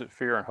suggest that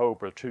fear and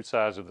hope are two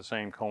sides of the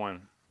same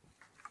coin.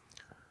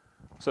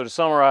 So to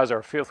summarize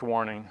our fifth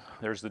warning,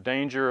 there's the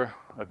danger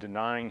of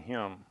denying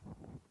him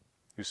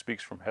who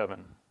speaks from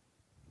heaven.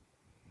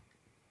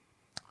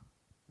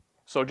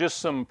 So just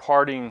some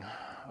parting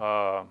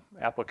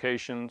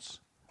applications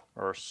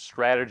or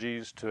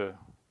strategies to,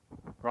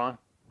 Ron?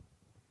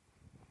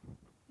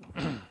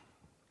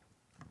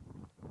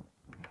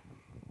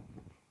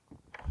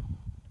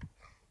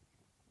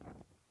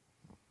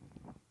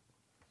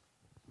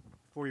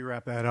 Before you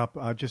wrap that up,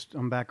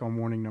 I'm back on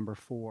warning number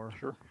 4.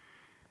 Sure.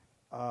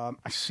 I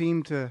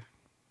seem to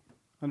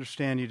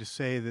understand you to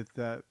say that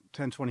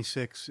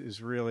 1026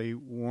 is really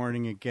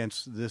warning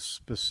against this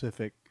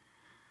specific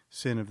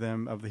sin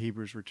of the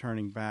Hebrews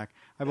returning back.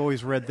 I've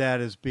always read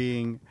that as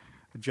being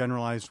a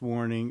generalized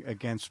warning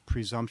against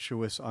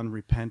presumptuous,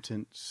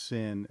 unrepentant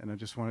sin, and I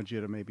just wanted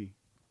you to maybe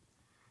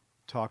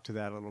talk to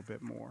that a little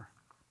bit more.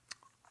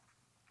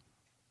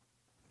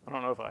 I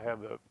don't know if I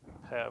have the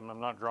tab. I'm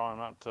not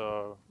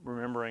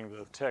remembering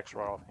the text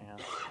right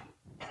offhand.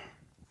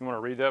 You want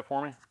to read that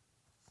for me?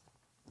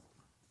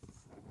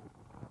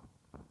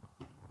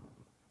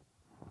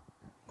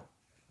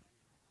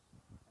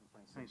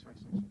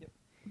 Yep.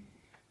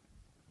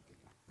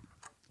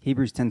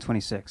 Hebrews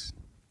 10:26.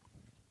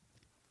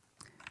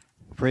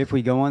 For if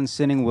we go on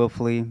sinning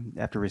willfully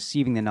after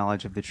receiving the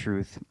knowledge of the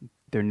truth,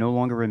 there no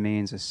longer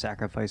remains a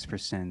sacrifice for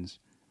sins.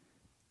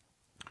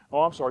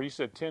 Oh, I'm sorry. You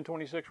said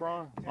 10:26,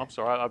 Ron? I'm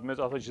sorry. I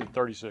thought you said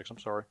 36. I'm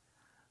sorry.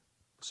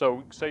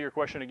 So say your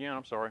question again.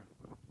 I'm sorry.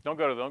 Don't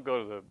go to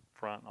the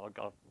front.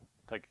 I'll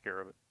take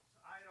care of it.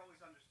 I had always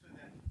understood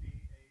that to be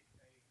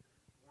a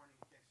warning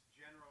against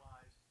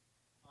generalized,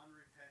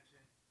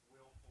 unrepentant,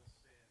 willful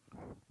sin,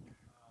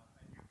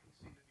 and you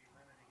seem to be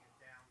limiting it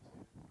down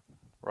to.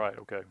 Right.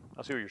 Okay.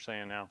 I see what you're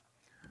saying now.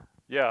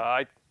 Yeah,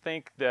 I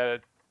think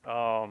that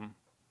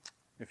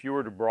if you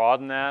were to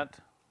broaden that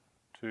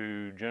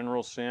to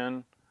general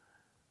sin,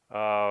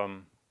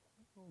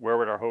 where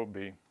would our hope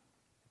be?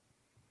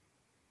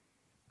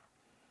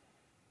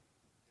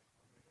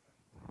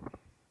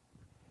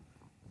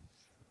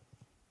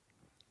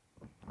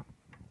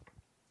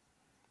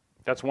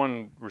 That's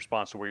one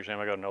response to what you're saying.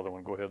 I got another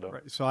one. Go ahead, though.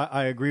 Right. So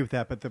I agree with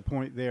that, but the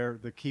point there,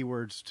 the key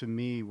words to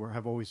me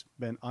have always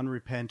been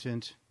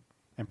unrepentant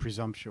and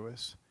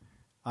presumptuous.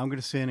 I'm going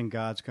to sin and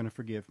God's going to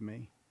forgive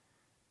me,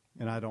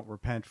 and I don't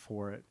repent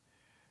for it.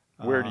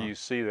 Where do you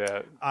see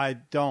that? I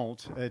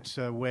don't. It's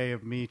a way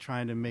of me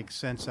trying to make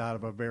sense out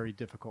of a very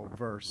difficult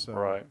verse. So.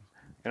 Right.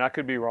 And I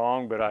could be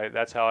wrong, but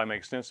that's how I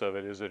make sense of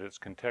it, is that it's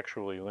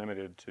contextually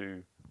limited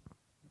to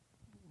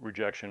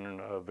rejection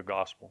of the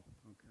gospel.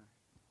 Okay.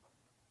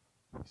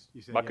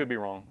 I could be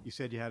wrong. You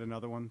said you had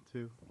another one,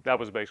 too? That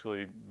was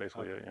basically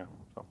Okay. it, yeah.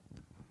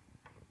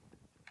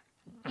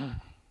 So.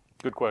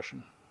 Good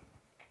question.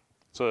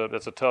 So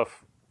that's a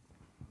tough,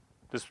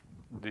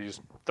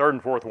 these third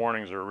and fourth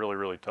warnings are really,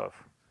 really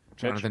tough.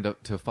 Jonathan,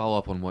 to follow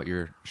up on what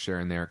you're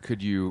sharing there,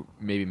 could you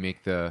maybe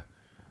make the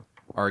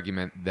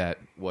argument that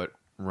what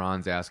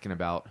Ron's asking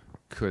about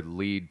could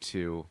lead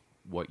to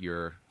what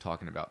you're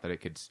talking about? That it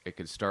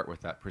could start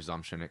with that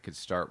presumption. It could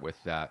start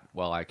with that,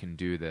 well, I can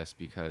do this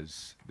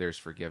because there's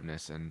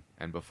forgiveness, and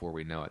before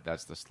we know it,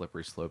 that's the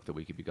slippery slope that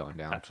we could be going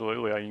down.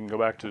 Absolutely. You can go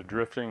back to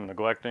drifting,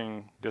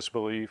 neglecting,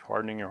 disbelief,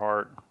 hardening your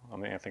heart. I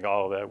mean, I think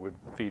all of that would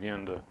feed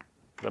into.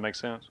 Does that make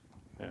sense?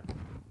 Yeah.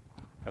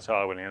 That's how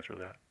I would answer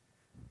that.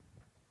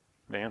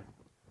 Dan?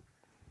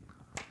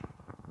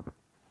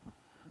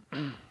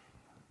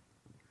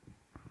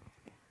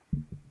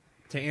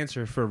 To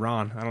answer for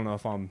Ron, I don't know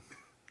if I'm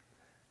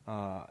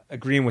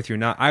agreeing with you or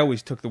not. I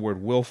always took the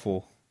word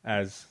willful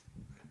as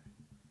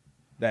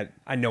that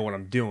I know what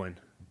I'm doing.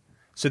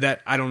 So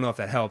that I don't know if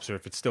that helps or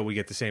if it's still we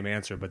get the same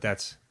answer, but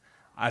that's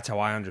how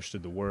I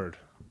understood the word.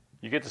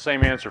 You get the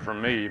same answer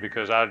from me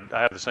because I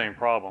have the same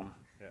problem.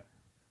 Yeah.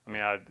 I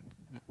mean,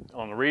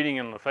 on the reading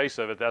and the face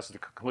of it, that's the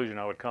conclusion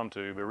I would come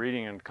to. But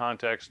reading in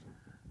context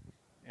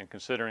and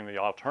considering the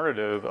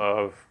alternative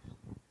of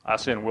I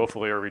sin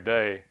willfully every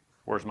day,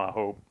 where's my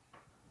hope?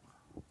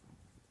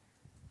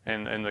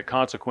 And the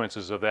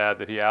consequences of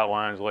that he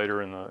outlines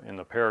later in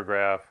the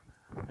paragraph,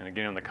 and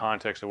again in the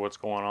context of what's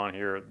going on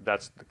here,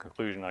 that's the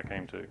conclusion I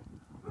came to.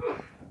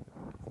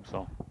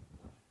 So,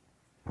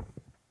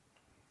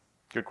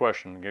 good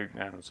question,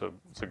 and it's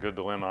a good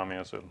dilemma. I mean,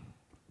 it's a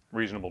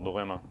reasonable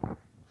dilemma.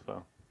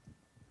 So,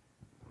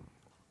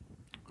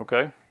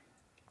 okay.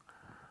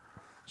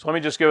 So let me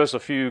just give us a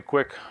few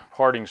quick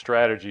parting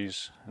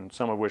strategies, and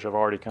some of which I've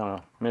already kind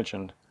of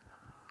mentioned.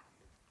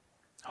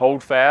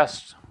 Hold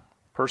fast.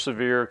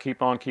 Persevere,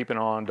 keep on keeping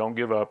on, don't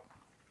give up.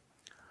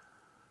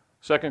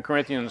 2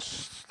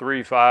 Corinthians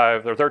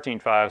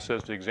 13:5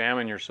 says to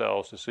examine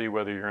yourselves to see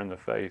whether you're in the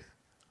faith.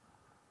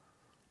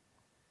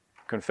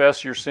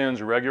 Confess your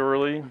sins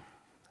regularly.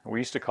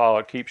 We used to call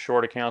it keep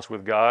short accounts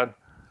with God.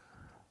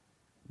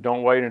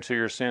 Don't wait until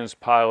your sins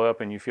pile up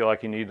and you feel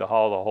like you need to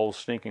haul the whole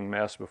stinking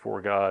mess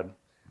before God.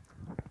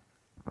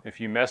 If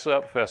you mess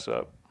up, fess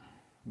up.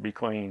 Be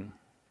clean.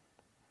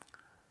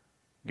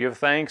 Give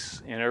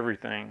thanks in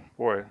everything.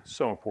 Boy,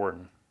 so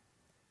important.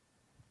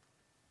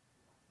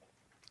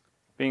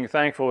 Being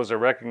thankful is a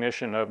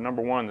recognition of,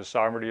 number one, the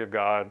sovereignty of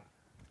God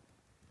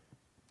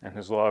and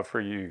His love for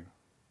you.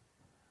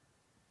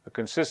 A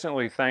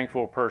consistently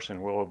thankful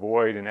person will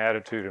avoid an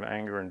attitude of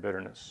anger and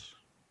bitterness.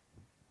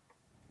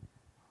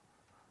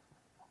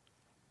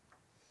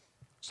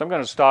 So I'm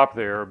going to stop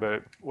there,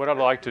 but what I'd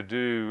like to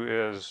do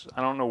is,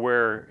 I don't know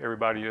where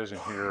everybody is in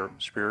here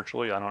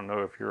spiritually. I don't know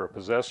if you're a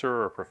possessor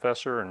or a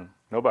professor, and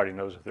nobody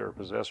knows if they're a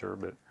possessor,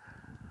 but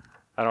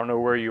I don't know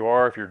where you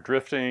are, if you're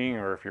drifting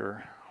or if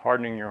you're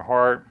hardening your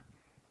heart.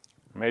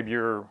 Maybe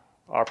you're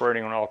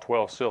operating on all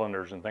 12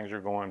 cylinders and things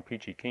are going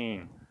peachy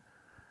keen.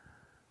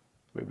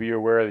 But be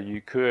aware that you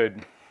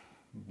could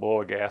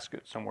blow a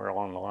gasket somewhere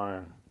along the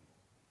line.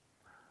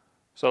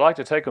 So I'd like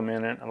to take a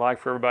minute. I'd like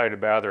for everybody to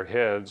bow their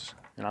heads,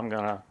 and I'm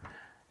going to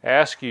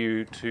ask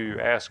you to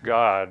ask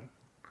God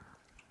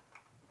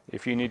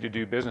if you need to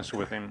do business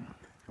with Him.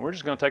 We're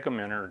just going to take a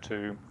minute or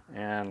two,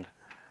 and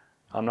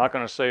I'm not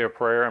going to say a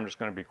prayer. I'm just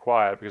going to be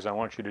quiet because I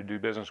want you to do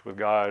business with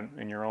God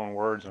in your own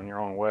words, in your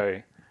own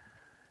way.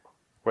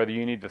 Whether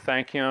you need to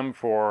thank Him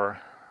for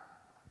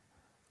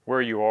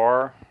where you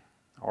are,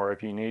 or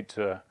if you need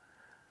to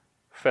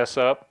fess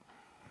up,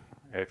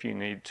 if you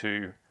need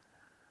to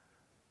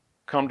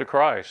come to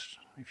Christ,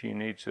 if you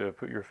need to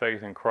put your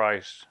faith in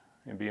Christ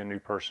and be a new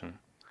person.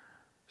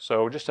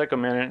 So just take a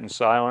minute in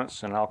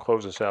silence, and I'll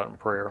close this out in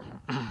prayer.